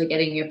actually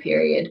getting your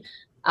period.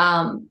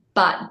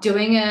 But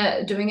doing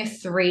a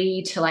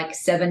 3 to like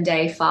 7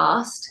 day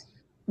fast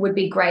would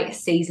be great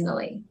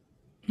seasonally.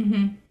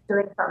 Doing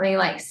something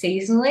like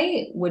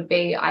seasonally would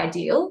be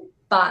ideal.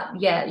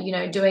 But yeah,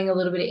 doing a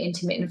little bit of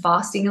intermittent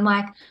fasting and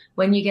like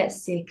when you get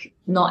sick,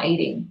 not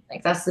eating.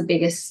 Like that's the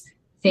biggest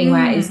thing,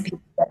 right? Is Mm.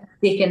 people get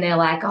sick and they're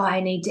like, oh, I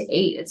need to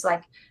eat. It's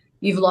like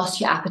you've lost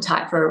your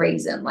appetite for a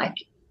reason. Like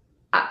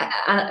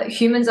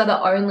humans are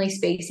the only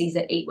species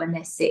that eat when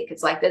they're sick.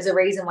 It's like there's a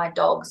reason why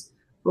dogs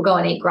will go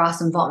and eat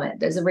grass and vomit.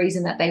 There's a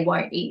reason that they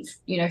won't eat,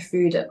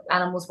 food that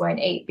animals won't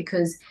eat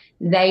because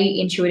they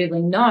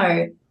intuitively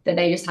know that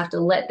they just have to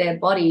let their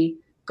body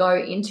go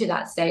into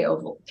that state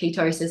of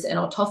ketosis and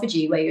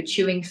autophagy where you're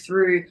chewing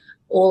through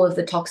all of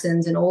the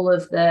toxins and all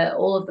of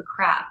the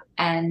crap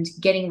and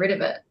getting rid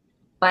of it.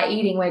 By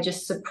eating, we're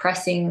just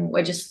suppressing,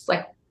 we're just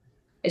like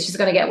it's just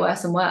going to get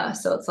worse and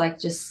worse. So it's like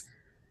just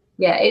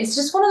yeah, it's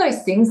just one of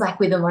those things like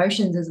with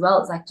emotions as well.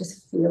 It's like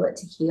just feel it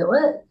to heal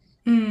it.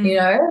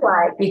 Mm.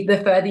 Like if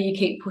the further you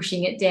keep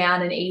pushing it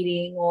down and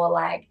eating or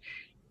like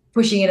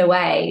pushing it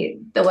away,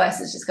 the worse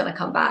it's just going to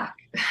come back.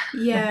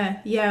 Yeah,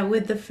 yeah,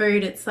 with the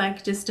food, it's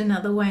like just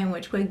another way in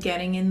which we're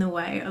getting in the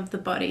way of the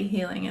body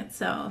healing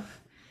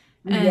itself.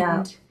 Yeah.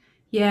 And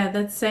yeah,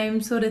 that same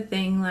sort of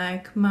thing,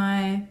 like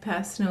my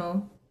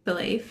personal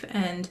belief,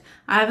 and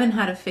I haven't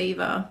had a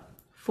fever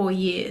for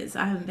years.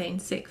 I haven't been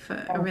sick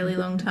for a really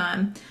long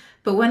time.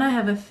 But when I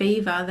have a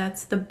fever,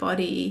 that's the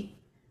body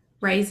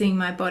raising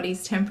my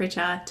body's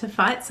temperature to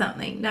fight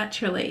something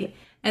naturally.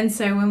 And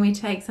so when we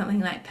take something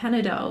like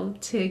Panadol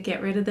to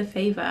get rid of the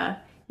fever,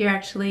 you're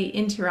actually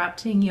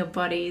interrupting your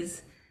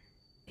body's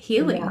Yeah.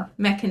 healing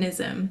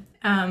mechanism.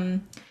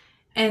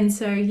 And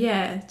so,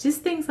 yeah,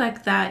 just things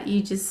like that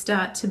you just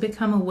start to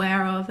become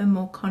aware of and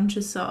more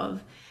conscious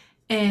of.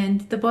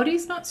 And the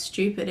body's not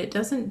stupid, it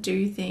doesn't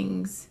do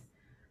things,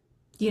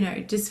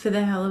 just for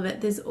the hell of it.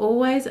 There's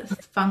always a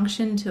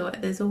function to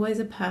it, there's always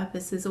a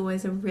purpose, there's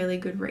always a really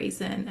good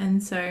reason.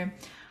 And so,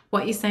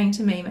 what you're saying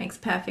to me makes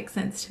perfect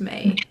sense to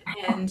me.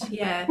 And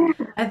yeah,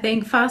 I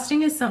think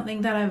fasting is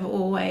something that I've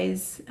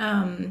always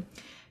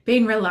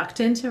been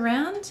reluctant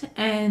around.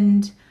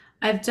 And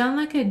I've done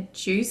like a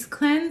juice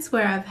cleanse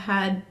where I've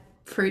had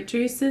fruit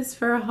juices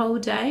for a whole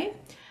day.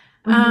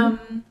 Hmm.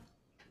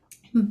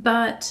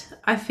 But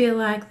I feel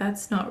like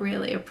that's not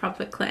really a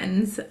proper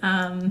cleanse.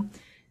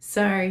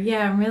 So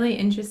yeah, I'm really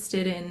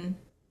interested in.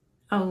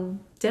 I'll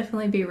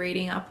definitely be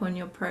reading up on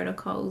your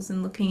protocols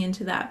and looking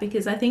into that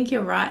because I think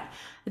you're right.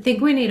 I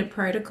think we need a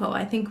protocol.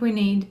 I think we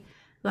need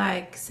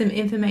like some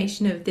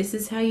information of this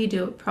is how you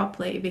do it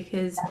properly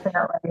because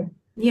Definitely.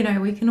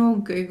 we can all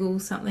Google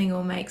something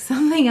or make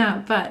something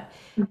up, but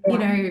you Yeah.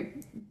 know,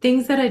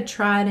 things that are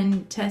tried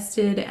and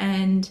tested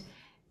and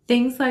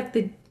things like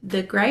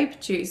the grape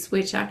juice,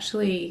 which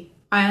actually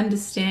I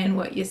understand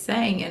what you're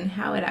saying and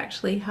how it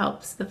actually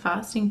helps the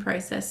fasting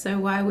process. So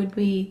why would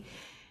we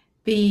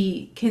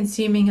be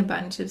consuming a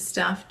bunch of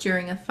stuff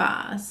during a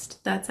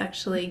fast that's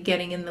actually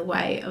getting in the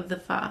way of the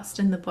fast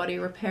and the body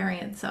repairing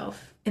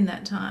itself in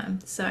that time?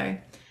 So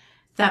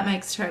that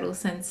makes total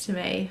sense to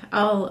me. Yeah.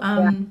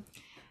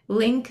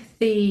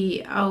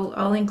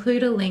 I'll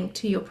include a link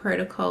to your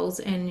protocols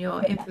and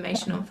your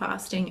information on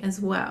fasting as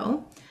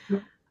well.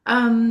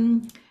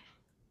 Um,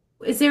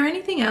 is there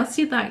anything else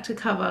you'd like to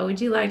cover?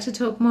 Would you like to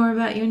talk more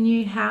about your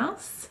new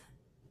house?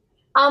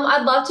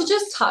 I'd love to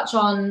just touch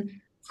on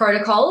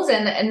protocols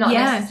and not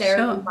Yeah,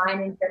 necessarily sure.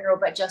 mine in general,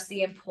 but just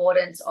the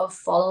importance of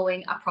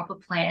following a proper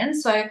plan.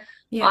 So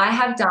Yeah. I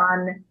have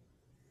done,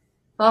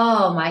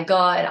 oh my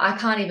God, I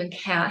can't even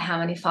count how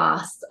many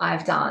fasts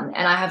I've done.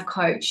 And I have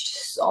coached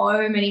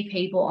so many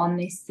people on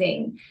this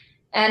thing.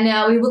 And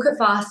now we look at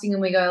fasting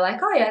and we go like,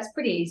 oh yeah, it's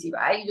pretty easy,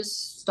 right? You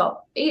just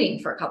stop eating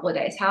for a couple of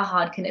days. How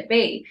hard can it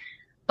be?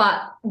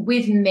 But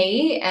with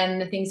me and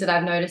the things that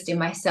I've noticed in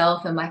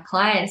myself and my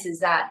clients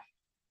is that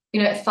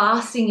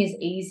fasting is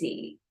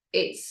easy.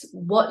 It's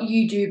what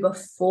you do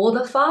before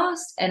the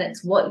fast and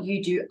it's what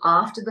you do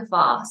after the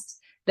fast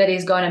that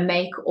is going to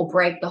make or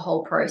break the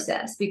whole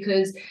process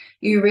because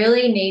you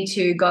really need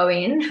to go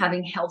in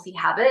having healthy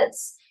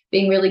habits,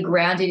 being really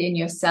grounded in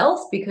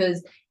yourself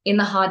because in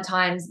the hard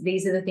times,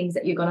 these are the things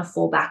that you're going to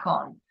fall back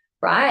on,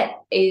 right?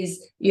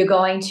 Is you're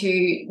going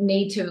to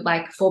need to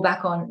like fall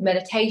back on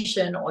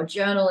meditation or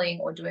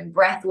journaling or doing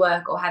breath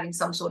work or having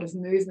some sort of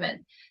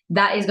movement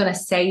that is going to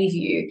save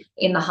you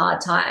in the hard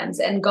times.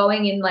 And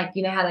going in, like,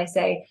 how they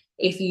say,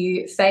 if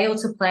you fail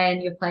to plan,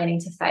 you're planning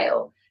to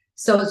fail.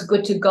 So it's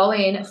good to go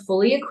in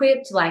fully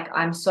equipped. Like,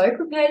 I'm so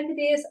prepared for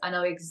this. I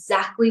know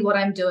exactly what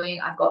I'm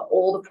doing. I've got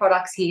all the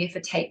products here for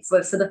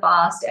the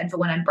fast and for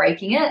when I'm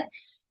breaking it.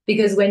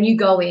 Because when you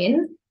go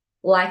in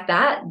like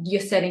that, you're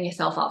setting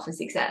yourself up for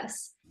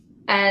success.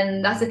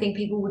 And that's the thing,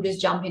 people will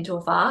just jump into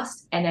a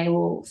fast and they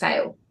will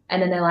fail.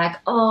 And then they're like,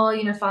 oh,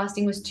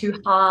 fasting was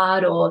too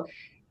hard, or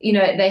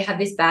they have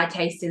this bad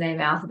taste in their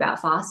mouth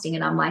about fasting.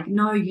 And I'm like,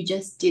 no, you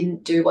just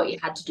didn't do what you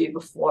had to do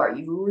before.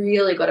 You've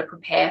really got to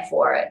prepare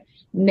for it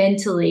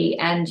mentally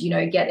and,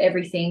 get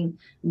everything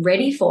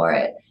ready for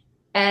it.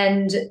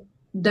 And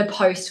the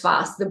post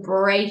fast, the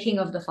breaking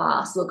of the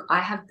fast. Look, I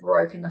have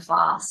broken the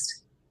fast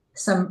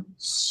some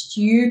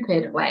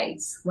stupid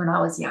ways when I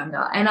was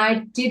younger. And I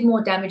did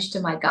more damage to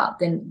my gut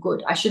than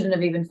good. I shouldn't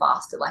have even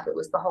fasted. Like it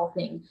was the whole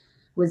thing.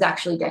 was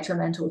actually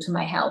detrimental to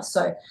my health.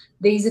 So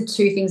these are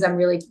two things I'm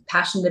really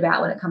passionate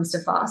about when it comes to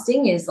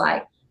fasting, is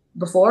like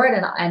before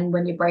it and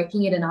when you're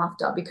breaking it and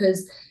after,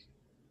 because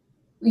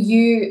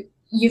you've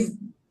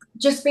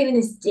just been in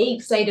this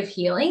deep state of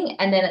healing,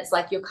 and then it's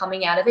like you're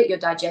coming out of it, your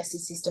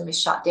digestive system is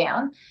shut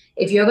down.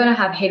 If you're going to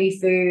have heavy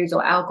foods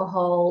or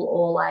alcohol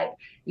or like,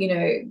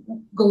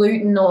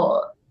 gluten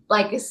or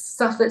like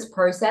stuff that's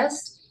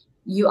processed,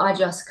 you are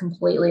just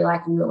completely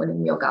like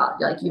ruining your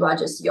gut. Like you are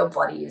just, your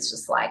body is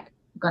just like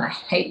gonna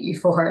hate you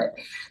for it.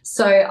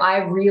 So I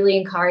really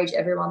encourage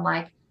everyone,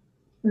 like,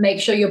 make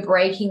sure you're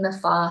breaking the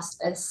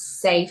fast as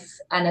safe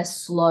and as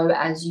slow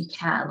as you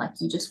can. Like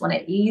you just want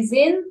to ease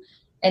in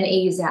and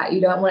ease out.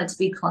 You don't want it to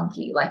be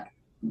clunky. Like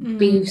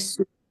be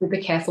super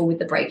careful with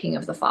the breaking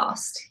of the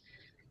fast.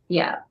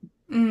 Yeah.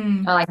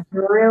 I like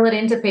drill it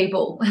into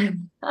people.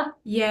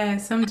 Yeah,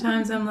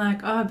 sometimes I'm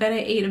like, oh, I better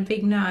eat a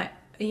big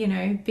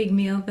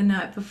meal the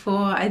night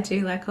before I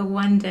do like a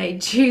 1 day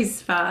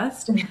juice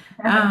fast.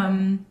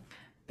 Um,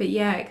 but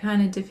yeah, it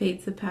kind of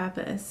defeats the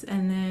purpose.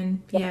 And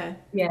then, yeah,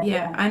 Yeah,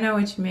 yeah, I know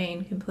what you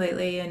mean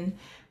completely. And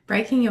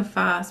breaking your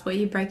fast, what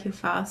you break your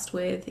fast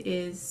with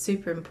is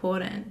super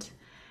important.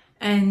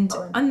 And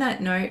yeah. on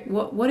that note,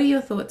 what are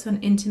your thoughts on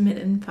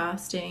intermittent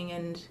fasting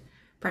and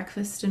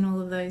breakfast and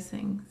all of those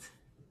things?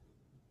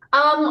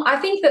 I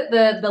think that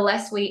the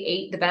less we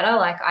eat, the better.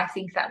 Like I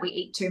think that we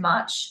eat too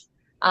much.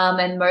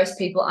 And most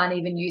people aren't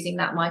even using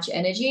that much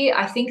energy.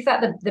 I think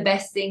that the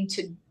best thing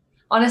to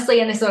honestly,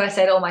 and this is what I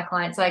say to all my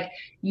clients, like,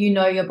 you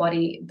know your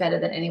body better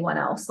than anyone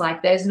else.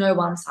 Like there's no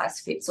one size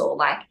fits all.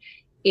 Like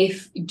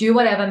if do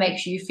whatever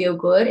makes you feel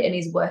good and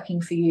is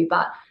working for you.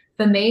 But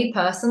for me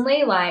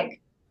personally, like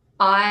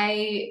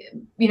I,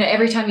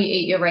 every time you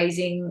eat, you're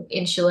raising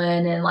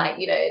insulin, and like,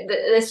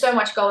 there's so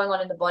much going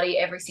on in the body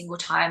every single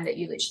time that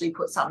you literally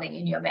put something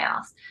in your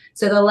mouth.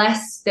 So the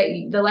less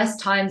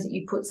times that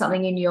you put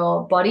something in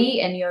your body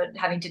and you're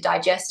having to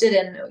digest it,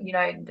 and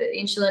the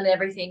insulin and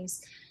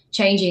everything's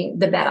changing,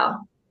 the better.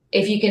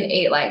 If you can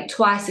eat like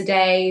twice a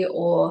day,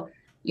 or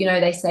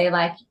they say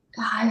like,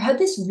 I heard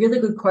this really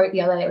good quote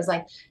the other day. It was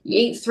like, you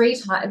eat 3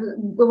 times.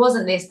 It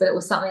wasn't this, but it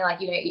was something like,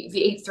 if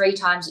you eat 3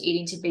 times, you're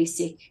eating to be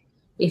sick.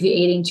 If you're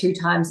eating 2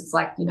 times, it's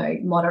like,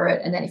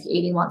 moderate. And then if you're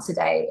eating once a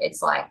day,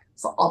 it's like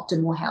for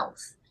optimal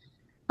health.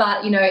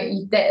 But,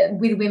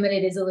 with women,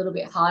 it is a little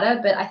bit harder.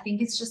 But I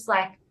think it's just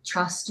like,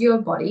 trust your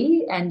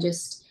body and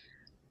just,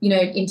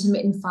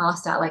 intermittent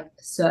fast at like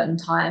certain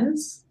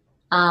times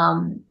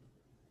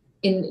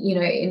in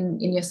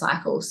your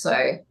cycle.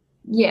 So,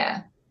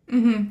 yeah.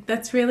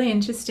 That's really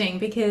interesting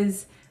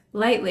because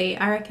lately,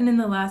 I reckon in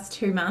the last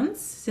 2 months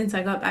since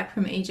I got back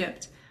from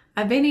Egypt,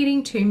 I've been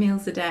eating 2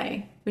 meals a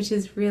day, which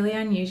is really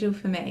unusual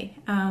for me.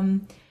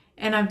 And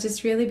I've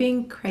just really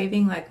been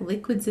craving like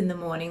liquids in the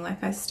morning.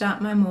 Like I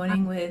start my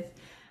morning with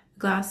a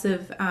glass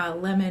of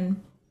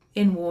lemon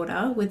in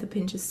water with a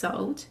pinch of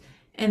salt,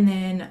 and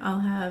then I'll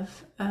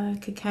have a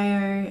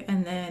cacao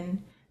and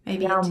then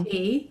maybe a Yum.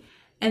 tea.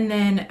 And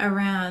then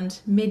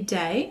around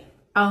midday,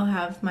 I'll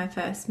have my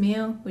first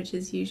meal, which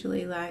is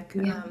usually like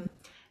Yeah.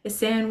 a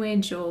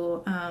sandwich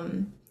or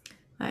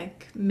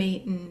like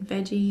meat and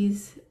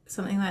veggies,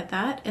 something like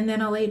that. And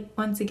then I'll eat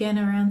once again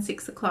around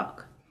 6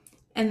 o'clock.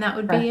 And that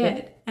would be Perfect.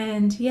 it.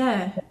 And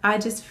yeah, I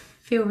just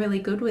feel really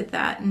good with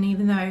that. And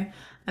even though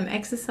I'm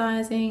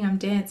exercising, I'm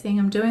dancing,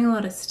 I'm doing a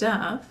lot of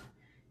stuff,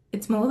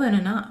 it's more than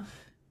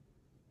enough.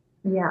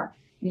 Yeah.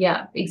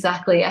 Yeah,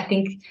 exactly. I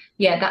think,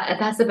 yeah,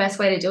 that's the best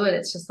way to do it.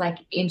 It's just like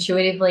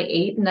intuitively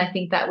eat. And I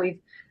think that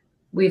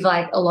we've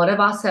like, a lot of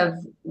us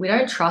we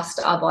don't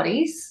trust our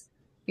bodies.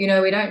 We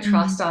don't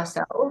trust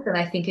ourselves. And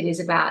I think it is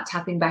about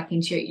tapping back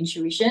into your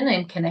intuition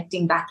and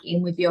connecting back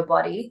in with your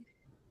body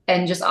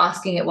and just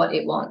asking it what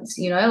it wants.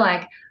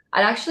 Like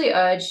I'd actually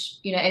urge,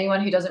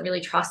 anyone who doesn't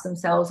really trust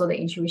themselves or their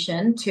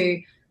intuition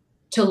to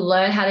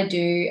learn how to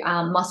do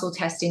muscle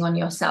testing on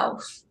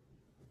yourself.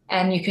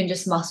 And you can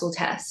just muscle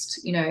test,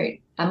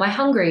 am I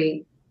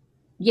hungry?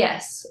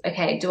 Yes.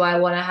 Okay. Do I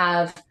want to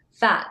have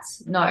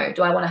fats? No.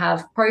 Do I want to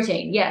have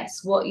protein?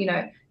 Yes.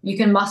 You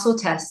can muscle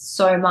test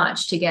so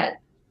much to get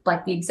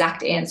like the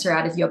exact answer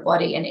out of your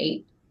body and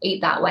eat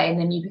that way. And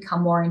then you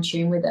become more in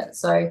tune with it.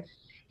 So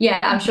yeah,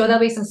 I'm sure there'll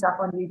be some stuff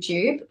on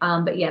YouTube.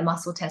 But yeah,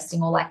 muscle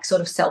testing, or like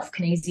sort of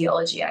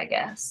self-kinesiology, I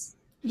guess.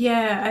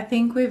 Yeah, I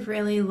think we've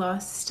really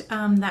lost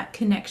that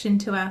connection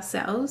to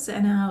ourselves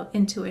and our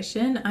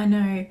intuition. I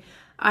know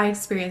I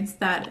experienced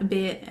that a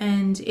bit,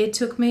 and it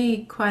took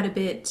me quite a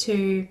bit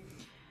to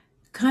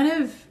kind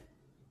of,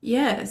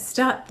 yeah,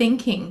 start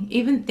thinking,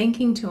 even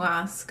thinking to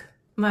ask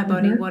my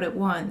body Mm-hmm. what it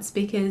wants,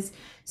 because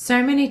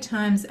so many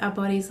times our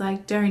body's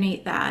like, don't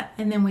eat that,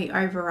 and then we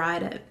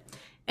override it.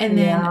 And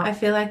then Yeah. I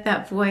feel like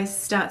that voice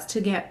starts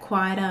to get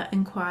quieter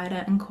and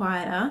quieter and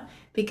quieter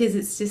because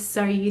it's just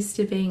so used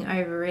to being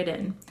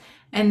overridden.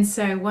 And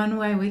so, one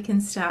way we can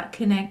start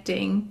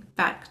connecting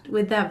back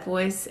with that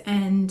voice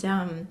and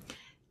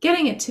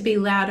getting it to be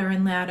louder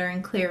and louder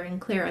and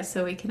clearer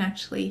so we can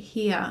actually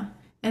hear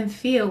and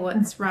feel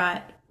what's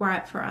right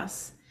for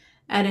us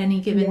at any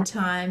given Yeah.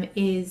 time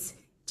is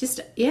just,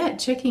 yeah,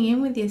 checking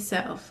in with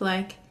yourself.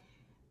 Like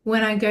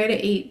when I go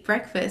to eat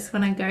breakfast,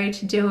 when I go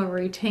to do a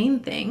routine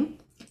thing,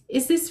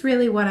 is this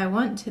really what I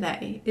want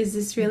today? Is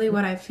this really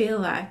what I feel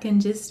like?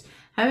 And just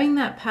having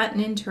that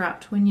pattern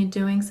interrupt when you're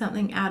doing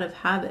something out of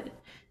habit.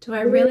 Do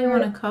I really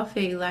want Yeah, a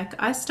coffee? Like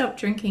I stopped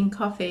drinking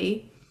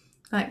coffee,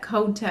 like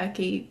cold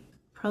turkey,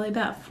 probably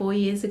about 4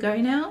 years ago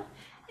now.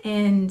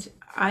 And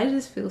I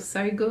just feel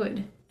so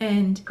good.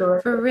 And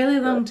good. for a really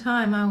long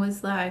time, I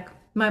was like,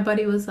 my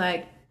body was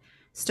like,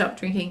 stop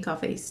drinking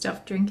coffee,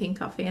 stop drinking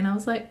coffee. And I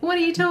was like, what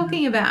are you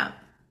talking about?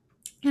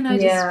 And I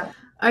just Yeah,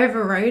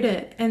 overrode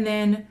it. And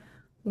then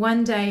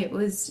one day it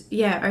was,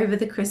 yeah, over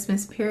the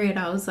Christmas period,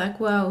 I was like,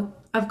 well,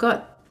 I've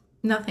got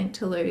nothing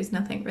to lose,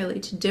 nothing really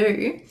to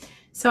do.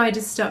 So I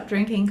just stopped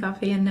drinking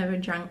coffee and never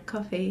drank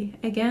coffee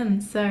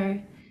again. So,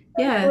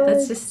 yeah,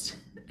 that's good. just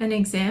an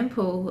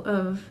example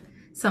of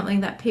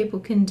something that people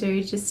can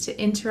do just to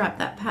interrupt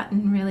that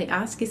pattern. Really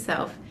ask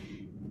yourself,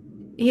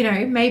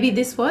 maybe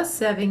this was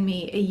serving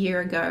me a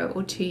year ago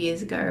or 2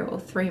 years ago or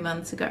 3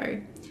 months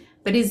ago.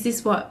 But is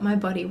this what my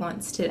body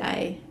wants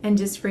today? And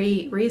just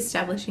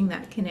re-establishing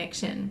that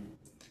connection.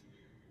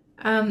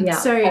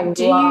 Yeah, I So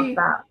do love you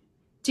that.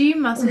 do you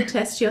muscle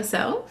test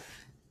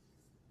yourself?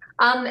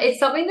 It's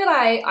something that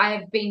I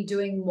have been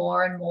doing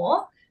more and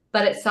more,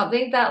 but it's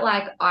something that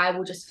like I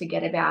will just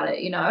forget about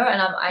it, and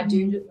I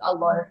do Mm. a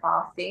lot of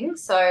fasting.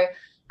 So,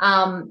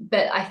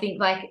 but I think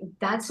like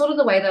that's sort of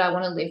the way that I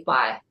want to live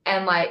by.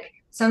 And like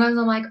sometimes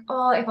I'm like,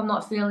 oh, if I'm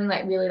not feeling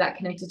like really that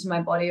connected to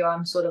my body, or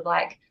I'm sort of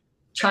like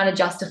trying to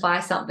justify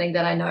something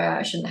that I know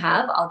I shouldn't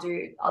have, I'll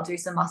do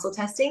some muscle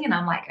testing, and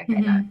I'm like,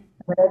 okay, no, Hmm.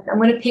 I'm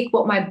gonna pick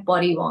what my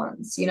body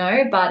wants,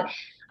 but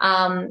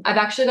I've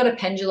actually got a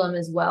pendulum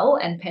as well,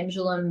 and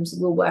pendulums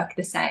will work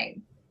the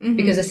same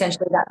because Hmm.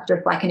 essentially that's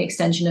just like an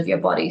extension of your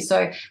body.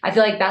 So I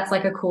feel like that's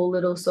like a cool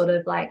little sort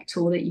of like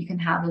tool that you can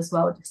have as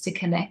well just to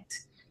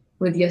connect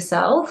with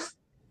yourself.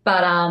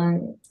 But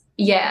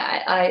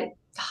yeah,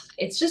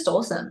 it's just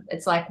awesome.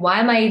 It's like, why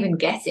am I even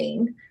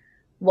guessing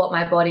what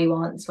my body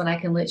wants when I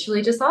can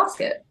literally just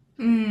ask it?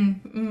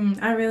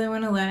 I really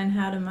want to learn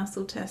how to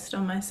muscle test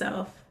on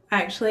myself.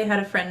 I actually had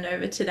a friend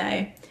over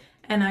today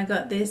and I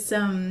got this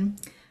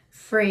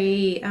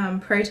free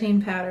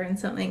protein powder and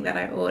something that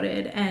I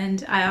ordered.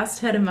 And I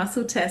asked her to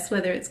muscle test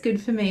whether it's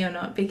good for me or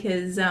not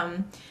because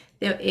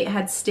it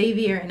had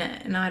stevia in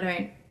it and I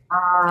don't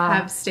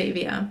have Ah,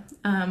 stevia.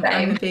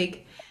 I'm a same.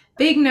 big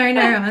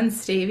no-no on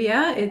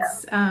stevia.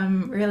 It's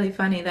really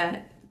funny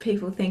that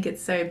people think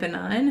it's so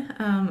benign.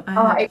 I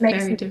Oh, have it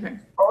makes very me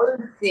different. so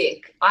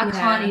sick. I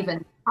can't Yeah,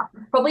 even.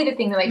 Probably the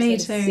thing that makes me me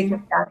the too.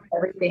 sickest out of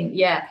everything.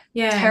 Yeah,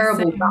 Yeah,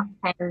 terrible gut same.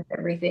 pains,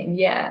 everything.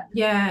 Yeah,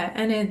 Yeah,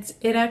 and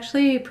it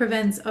actually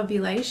prevents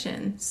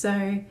ovulation.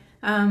 So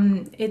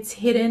it's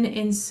hidden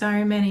in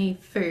so many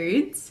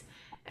foods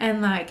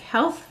and like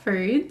health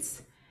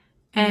foods.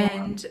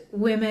 yeah, And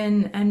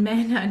women and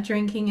men are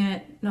drinking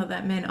it. Not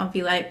that men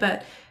ovulate,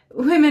 but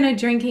women are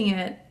drinking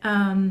it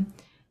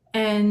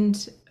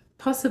and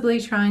possibly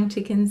trying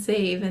to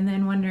conceive and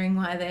then wondering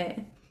why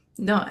they're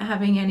not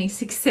having any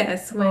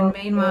success when oh,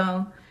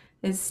 meanwhile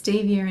there's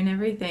stevia and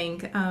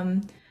everything.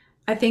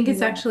 I think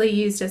it's yeah. actually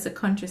used as a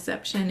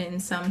contraception in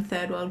some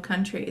third world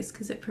countries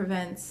because it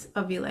prevents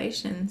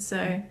ovulation.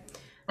 So,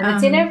 And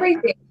it's in um,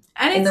 everything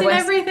and in it's the in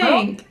Western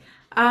world. everything.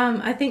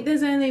 I think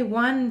there's only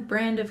one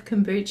brand of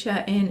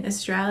kombucha in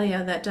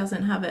Australia that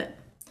doesn't have it.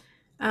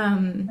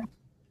 Um,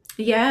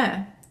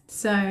 yeah.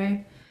 So,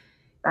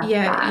 That's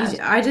yeah,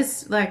 sad. I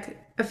just like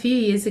a few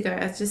years ago,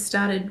 I just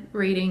started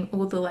reading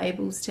all the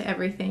labels to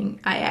everything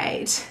I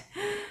ate.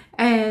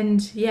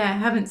 And yeah,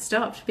 haven't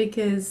stopped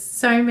because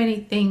so many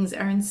things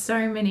are in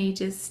so many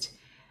just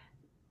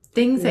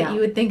things that you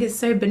Yeah, would think is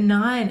so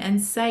benign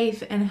and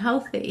safe and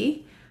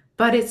healthy,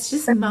 but it's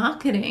just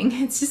marketing.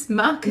 It's just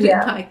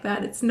marketed yeah. like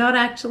that. It's not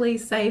actually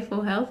safe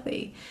or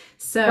healthy.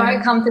 Don't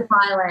So, come to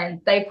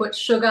Thailand. They put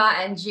sugar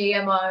and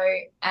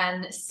GMO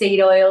and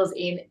seed oils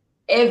in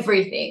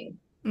everything.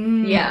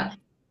 Yeah, mm,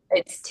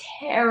 it's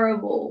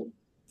terrible.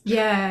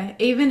 yeah,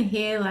 even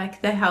here,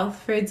 like the health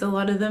foods, a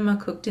lot of them are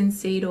cooked in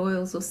seed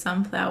oils or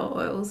sunflower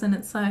oils, and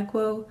it's like,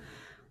 well,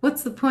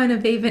 what's the point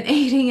of even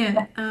eating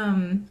it?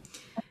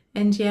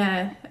 And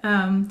yeah,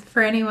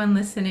 for anyone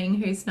listening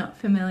who's not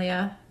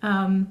familiar,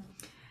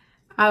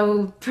 I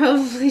will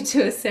probably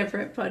do a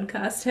separate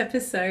podcast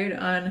episode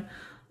on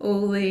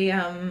all the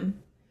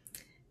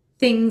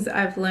things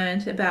I've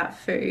learned about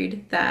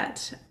food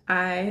that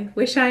I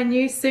wish I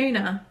knew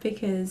sooner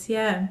because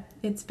yeah,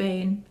 it's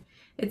been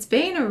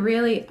a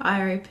really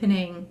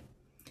eye-opening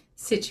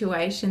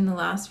situation the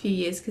last few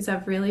years because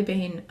I've really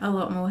been a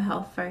lot more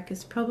health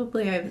focused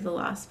probably over the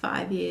last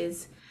 5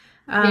 years.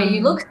 Yeah,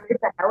 you look Um,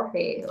 super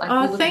healthy. Like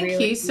oh, you look thank really,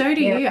 you. So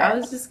do yeah. you. I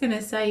was just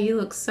gonna say you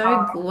look so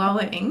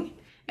glowing.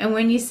 And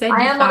when you said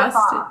I you am on a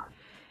fasted, fast.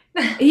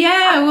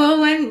 yeah, well,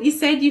 when you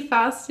said you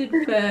fasted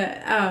for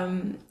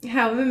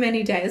however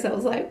many days, I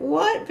was like,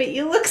 what? But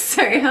you look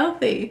so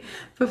healthy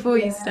before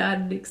you Yeah.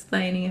 started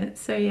explaining it.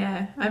 So,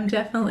 yeah, I'm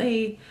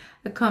definitely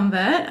a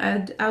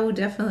convert, I will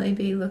definitely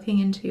be looking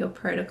into your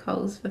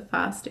protocols for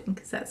fasting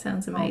because that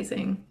sounds Oh,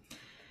 amazing.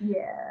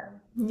 yeah,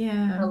 I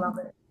Yeah. love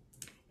it.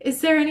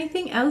 Is there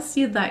anything else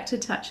you'd like to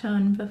touch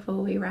on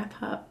before we wrap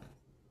up?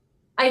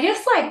 I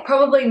guess like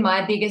probably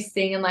my biggest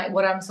thing and like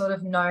what I'm sort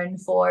of known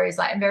for is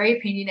like I'm very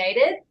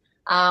opinionated.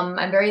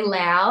 I'm very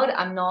loud.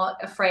 I'm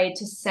not afraid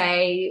to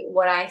say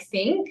what I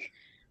think.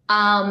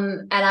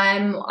 And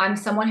I'm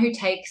someone who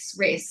takes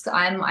risks.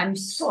 I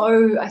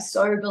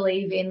so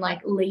believe in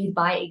like lead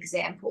by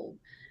example,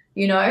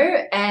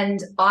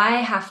 and I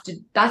have to,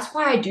 that's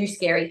why I do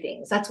scary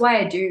things. That's why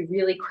I do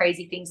really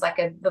crazy things like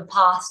the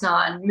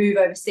Vipassana and move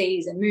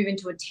overseas and move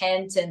into a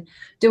tent and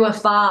do a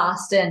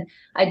fast. And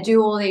I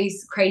do all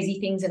these crazy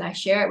things and I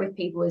share it with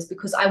people is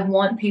because I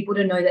want people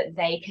to know that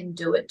they can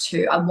do it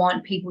too. I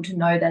want people to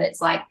know that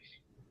it's like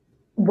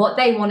what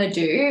they want to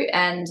do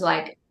and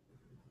like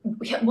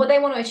what they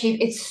want to achieve,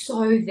 it's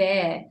so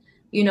there,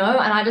 and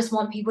I just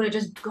want people to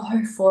just go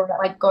for it,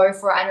 like go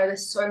for it. I know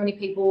there's so many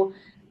people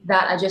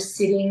that are just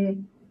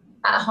sitting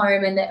at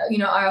home and they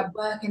are at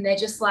work and they're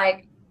just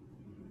like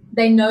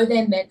they know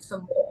they're meant for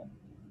more.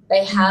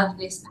 They have Mm.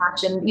 this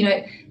passion,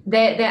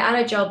 they're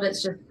at a job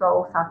that's just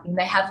soul sucking.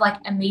 They have like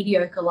a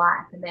mediocre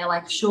life and they're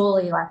like,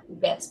 surely like it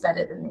gets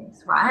better than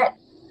this, right?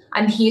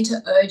 I'm here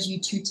to urge you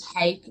to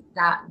take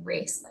that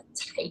risk, like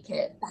take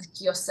it back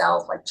to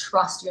yourself, like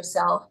trust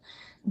yourself,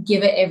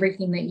 give it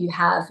everything that you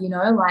have,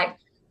 like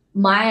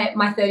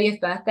my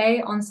 30th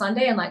birthday on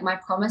Sunday and like my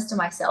promise to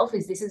myself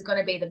is this is going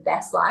to be the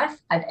best life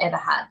I've ever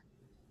had.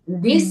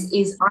 This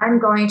Mm. is I'm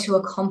going to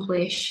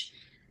accomplish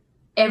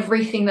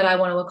everything that I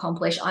want to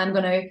accomplish. I'm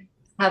going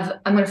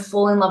to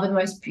fall in love with the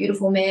most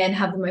beautiful man,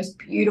 have the most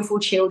beautiful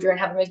children,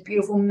 have the most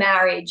beautiful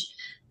marriage,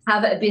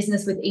 have a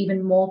business with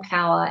even more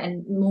power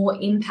and more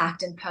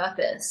impact and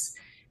purpose,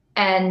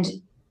 and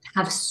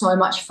have so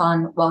much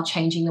fun while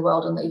changing the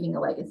world and leaving a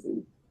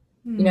legacy.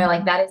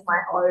 Like Mm. that is my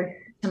ode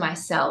to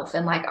myself.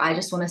 And like, I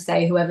just want to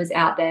say, whoever's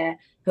out there,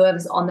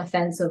 whoever's on the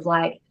fence of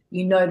like,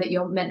 that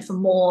you're meant for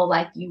more,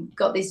 like you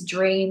got this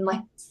dream,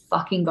 like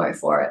fucking go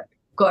for it.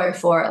 Go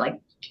for it.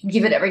 Like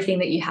give it everything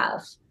that you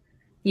have.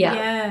 Yeah.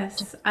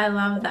 Yes, I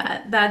love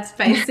that. That's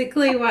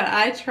basically what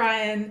I try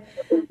and,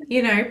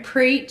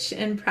 preach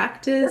and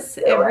practice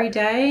every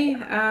day.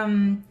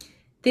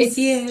 This It's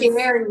year has,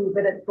 scary,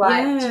 but it's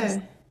like just,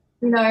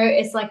 yeah.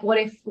 it's like what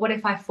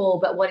if I fall,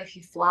 but what if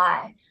you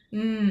fly?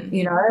 Mm.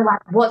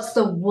 Like what's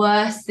the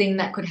worst thing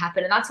that could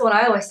happen? And that's what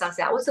I always suss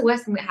out. What's the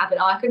worst thing that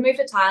happened? Oh, I could move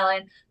to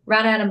Thailand,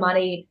 run out of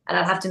money, and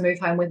I'd have to move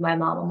home with my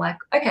mom. I'm like,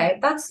 okay,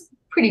 that's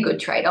pretty good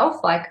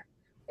trade-off. Like,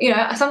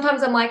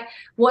 sometimes I'm like,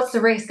 what's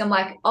the risk? I'm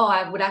like, oh,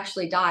 I would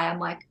actually die. I'm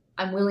like,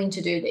 I'm willing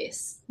to do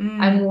this.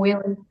 I'm Mm.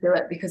 willing to do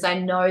it because I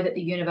know that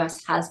the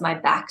universe has my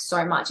back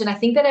so much. And I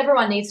think that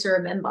everyone needs to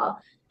remember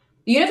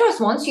the universe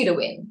wants you to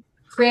win.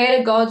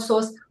 Creator, God,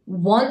 source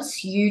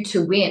wants you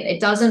to win.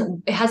 It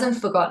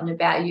hasn't forgotten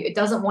about you. It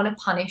doesn't want to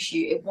punish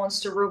you. It wants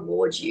to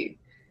reward you.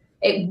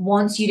 It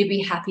wants you to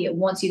be happy. It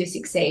wants you to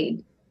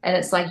succeed. And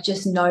it's like,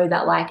 just know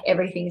that like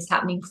everything is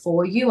happening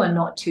for you and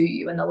not to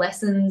you. And the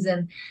lessons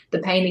and the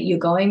pain that you're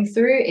going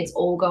through, it's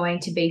all going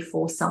to be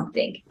for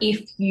something.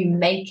 If you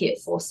make it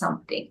for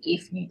something,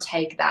 if you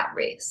take that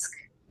risk.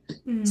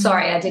 Mm.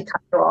 Sorry, I did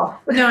cut you off.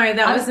 No,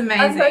 that was I'm so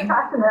amazing.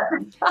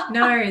 passionate.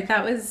 No,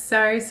 that was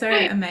so, so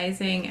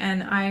amazing.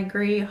 And I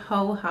agree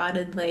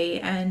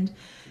wholeheartedly. And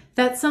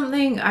that's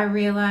something I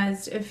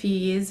realized a few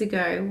years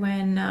ago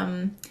when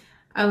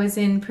I was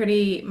in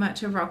pretty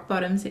much a rock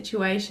bottom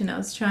situation. I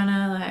was trying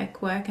to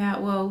like work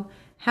out, well,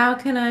 how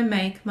can I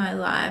make my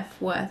life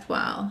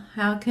worthwhile?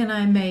 How can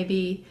I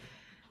maybe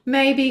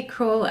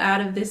crawl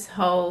out of this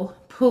hole,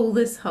 pull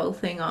this whole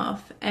thing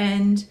off?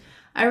 And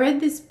I read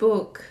this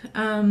book,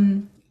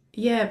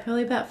 yeah,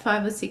 probably about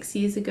 5 or 6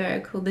 years ago,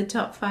 called The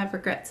Top Five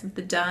Regrets of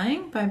the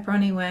Dying by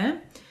Bronnie Ware.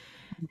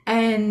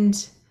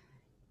 And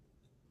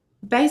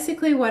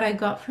basically, what I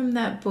got from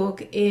that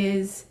book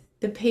is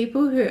the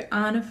people who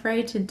aren't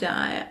afraid to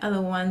die are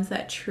the ones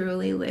that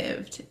truly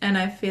lived. And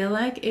I feel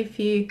like if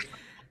you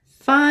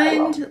I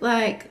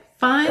love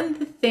find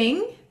the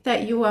thing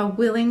that you are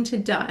willing to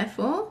die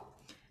for,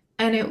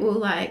 and it will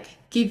like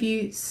give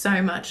you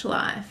so much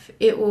life.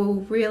 It will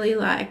really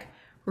like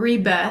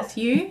rebirth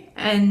you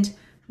and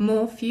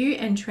morph you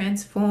and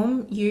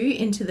transform you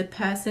into the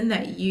person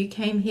that you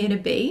came here to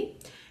be.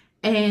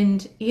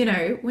 And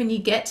when you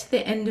get to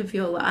the end of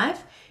your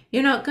life,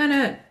 you're not going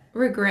to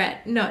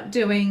regret not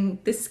doing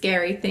the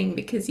scary thing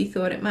because you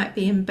thought it might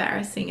be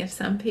embarrassing if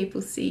some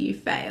people see you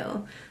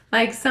fail.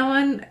 Like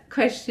someone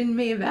questioned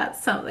me about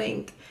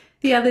something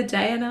the other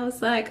day and I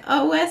was like,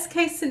 oh, worst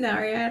case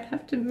scenario, I'd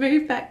have to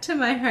move back to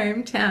my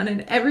hometown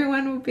and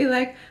everyone would be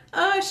like,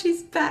 oh,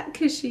 she's back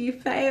because she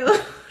failed.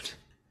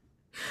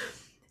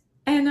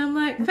 And I'm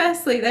like,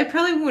 firstly, they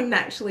probably wouldn't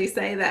actually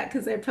say that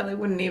because they probably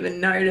wouldn't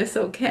even notice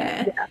or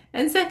care. Yeah.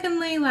 And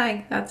secondly,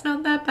 like, that's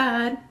not that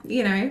bad.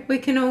 We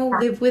can all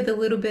live with a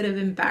little bit of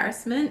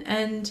embarrassment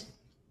and,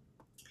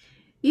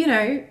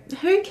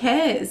 who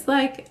cares?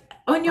 Like,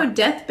 on your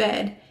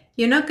deathbed,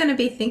 you're not going to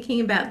be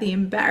thinking about the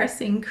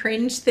embarrassing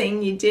cringe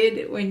thing you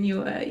did when you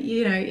were,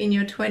 in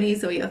your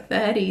 20s or your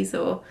 30s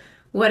or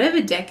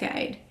whatever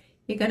decade.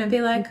 You're going to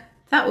be like,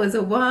 that was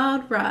a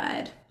wild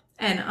ride.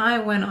 And I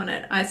went on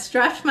it. I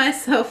strapped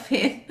myself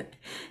in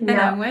and I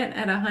Yeah. went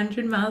at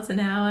 100 miles an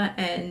hour,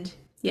 and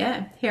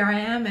yeah, here I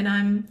am, and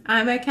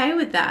I'm okay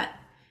with that,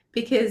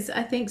 because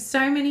I think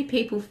so many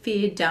people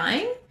fear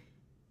dying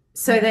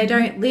so they Mhm.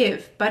 don't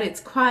live, but it's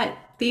quite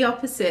the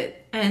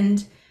opposite.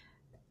 And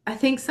I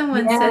think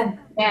someone Yeah. said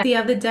Yeah. the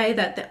other day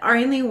that the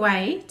only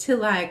way to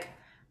like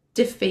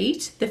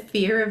defeat the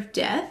fear of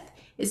death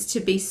is to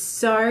be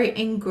so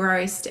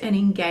engrossed and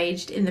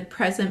engaged in the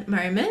present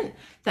moment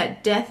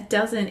that death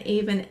doesn't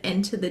even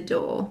enter the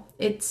door.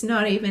 It's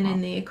not even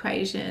in the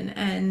equation.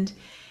 And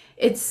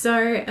it's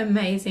so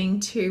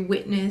amazing to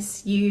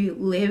witness you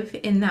live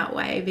in that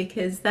way,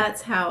 because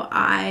that's how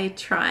I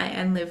try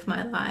and live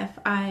my life.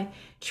 I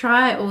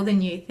try all the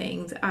new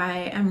things.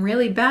 I am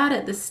really bad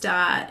at the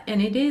start,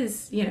 and it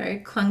is,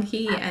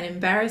 clunky and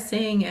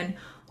embarrassing and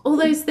all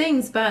those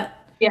things, but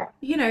Yeah.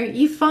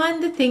 you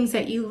find the things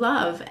that you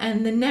love,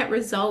 and the net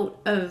result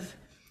of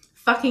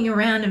fucking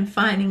around and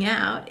finding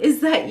out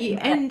is that you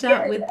Yeah. end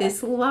up with Yeah.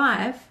 this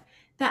life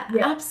that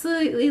Yeah.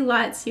 absolutely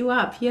lights you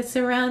up. You're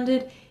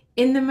surrounded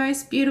in the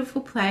most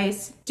beautiful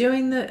place,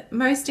 doing the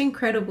most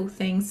incredible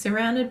things,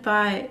 surrounded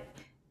by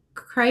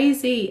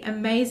crazy,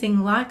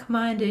 amazing, like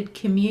minded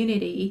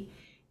community.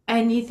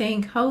 And you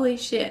think, holy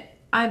shit,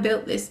 I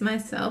built this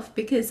myself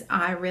because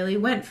I really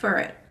went for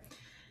it.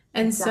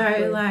 And so,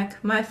 Exactly.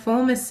 like, my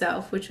former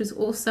self, which was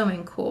also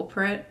in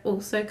corporate,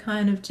 also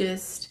kind of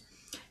just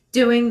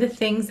doing the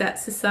things that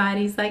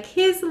society's like,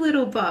 here's a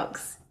little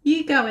box,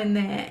 you go in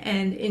there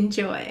and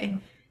enjoy.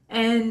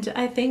 And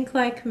I think,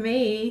 like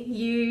me,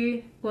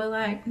 you were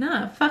like,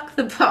 nah, fuck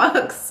the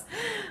box.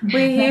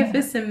 We're here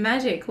for some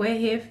magic. We're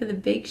here for the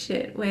big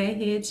shit. We're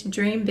here to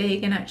dream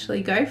big and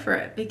actually go for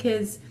it.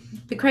 Because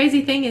the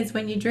crazy thing is,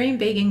 when you dream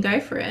big and go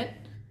for it,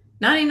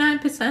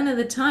 99% of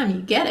the time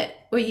you get it,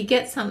 or you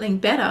get something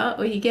better,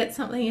 or you get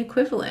something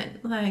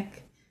equivalent.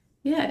 Like,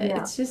 yeah,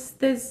 Yeah. it's just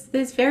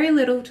there's very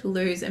little to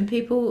lose, and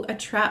people are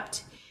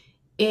trapped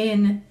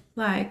in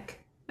like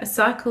a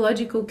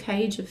psychological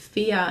cage of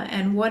fear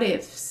and what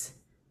ifs.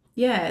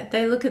 Yeah,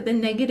 they look at the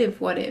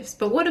negative what ifs,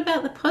 but what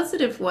about the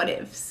positive what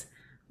ifs?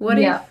 What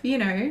Yeah.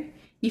 if,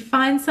 you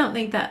find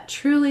something that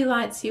truly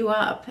lights you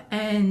up,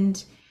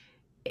 and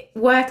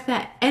work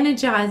that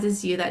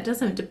energizes you, that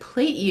doesn't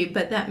deplete you,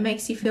 but that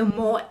makes you feel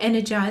more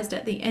energized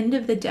at the end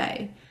of the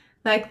day.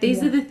 Like,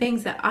 these are Yeah. the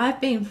things that I've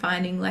been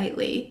finding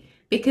lately,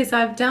 because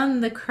I've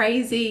done the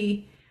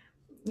crazy,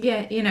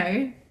 yeah,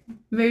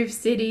 move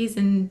cities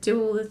and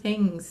do all the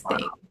thing.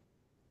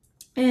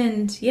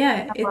 And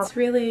yeah, it's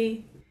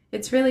really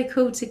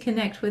cool to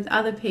connect with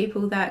other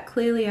people that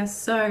clearly are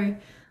so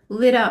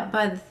lit up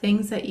by the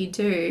things that you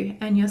do,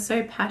 and you're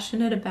so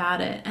passionate about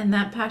it, and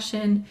that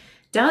passion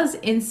does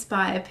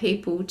inspire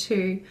people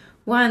to,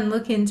 one,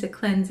 look into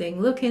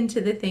cleansing, look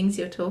into the things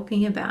you're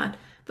talking about,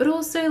 but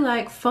also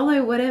like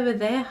follow whatever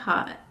their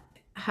heart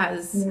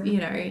has,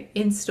 Yeah.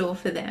 in store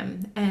for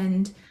them.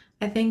 And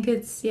I think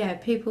it's, yeah,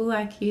 people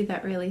like you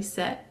that really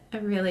set a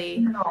really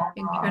No.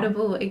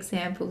 incredible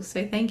example.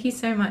 So thank you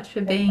so much for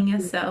being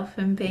yourself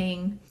and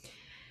being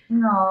in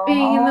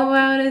the No.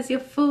 world as your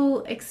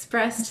full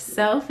expressed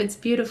self. It's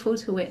beautiful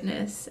to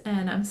witness,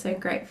 and I'm so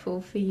grateful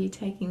for you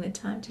taking the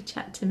time to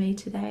chat to me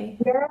today.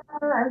 Yeah,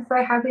 I'm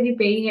so happy to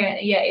be here.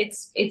 Yeah,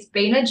 it's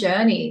been a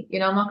journey.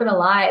 I'm not gonna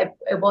lie.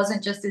 It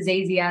wasn't just as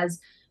easy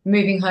as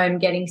moving home,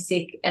 getting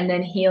sick, and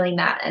then healing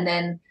that, and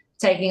then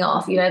taking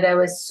off. There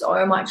was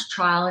so much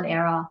trial and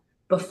error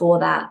before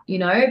that.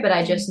 But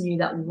I just knew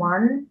that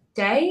one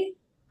day,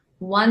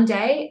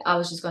 I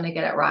was just gonna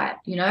get it right.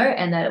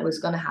 And that it was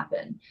gonna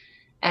happen.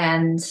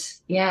 And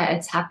yeah,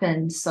 it's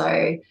happened.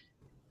 So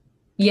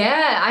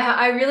yeah,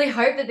 I really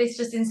hope that this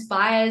just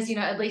inspires,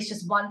 at least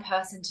just one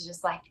person to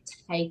just like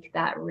take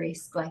that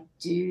risk, like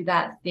do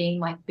that thing,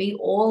 like be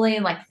all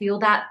in, like feel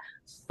that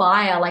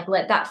fire, like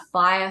let that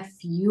fire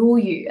fuel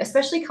you,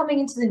 especially coming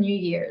into the new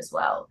year as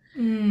well.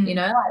 Mm,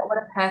 Like what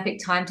a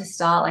perfect time to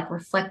start, like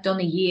reflect on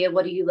the year.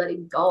 What are you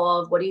letting go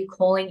of? What are you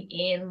calling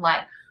in?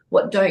 Like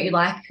what don't you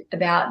like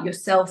about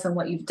yourself and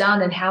what you've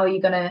done, and how are you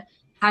gonna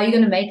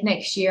make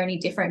next year any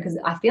different? Because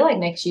I feel like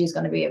next year is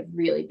going to be a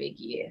really big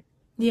year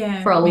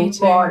yeah, for a me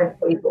lot too.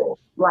 of people.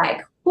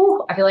 Like,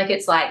 whew, I feel like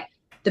it's like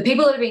the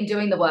people that have been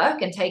doing the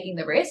work and taking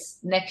the risk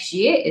next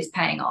year is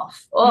paying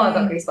off. Oh, I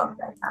got Mm. goosebumps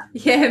saying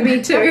Yeah, me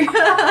that.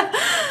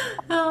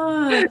 too.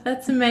 Oh,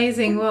 that's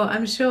amazing. Well,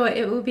 I'm sure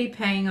it will be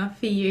paying off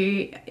for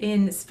you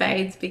in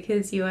spades,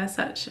 because you are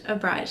such a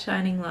bright,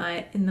 shining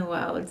light in the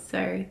world.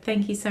 So,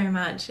 thank you so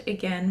much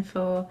again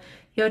for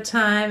your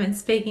time and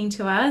speaking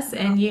to us.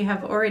 And you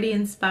have already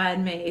inspired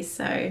me.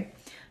 So, I'm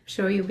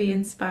sure you'll be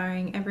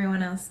inspiring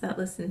everyone else that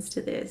listens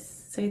to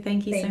this. So,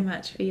 thank you so Thank-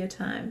 much for your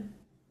time.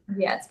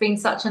 yeah, it's been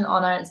such an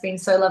honor. It's been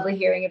so lovely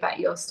hearing about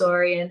your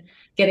story and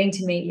getting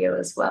to meet you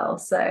as well.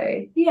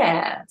 So,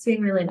 yeah, it's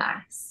been really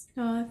nice.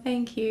 Oh,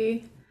 thank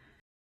you.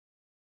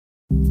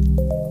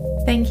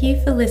 Thank you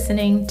for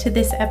listening to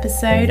this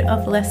episode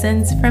of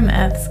Lessons from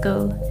Earth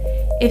School.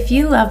 If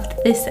you loved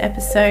this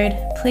episode,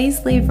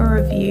 please leave a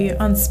review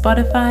on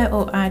Spotify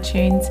or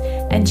iTunes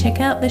and check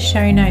out the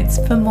show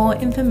notes for more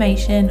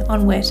information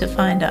on where to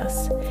find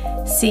us.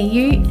 See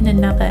you in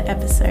another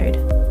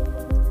episode.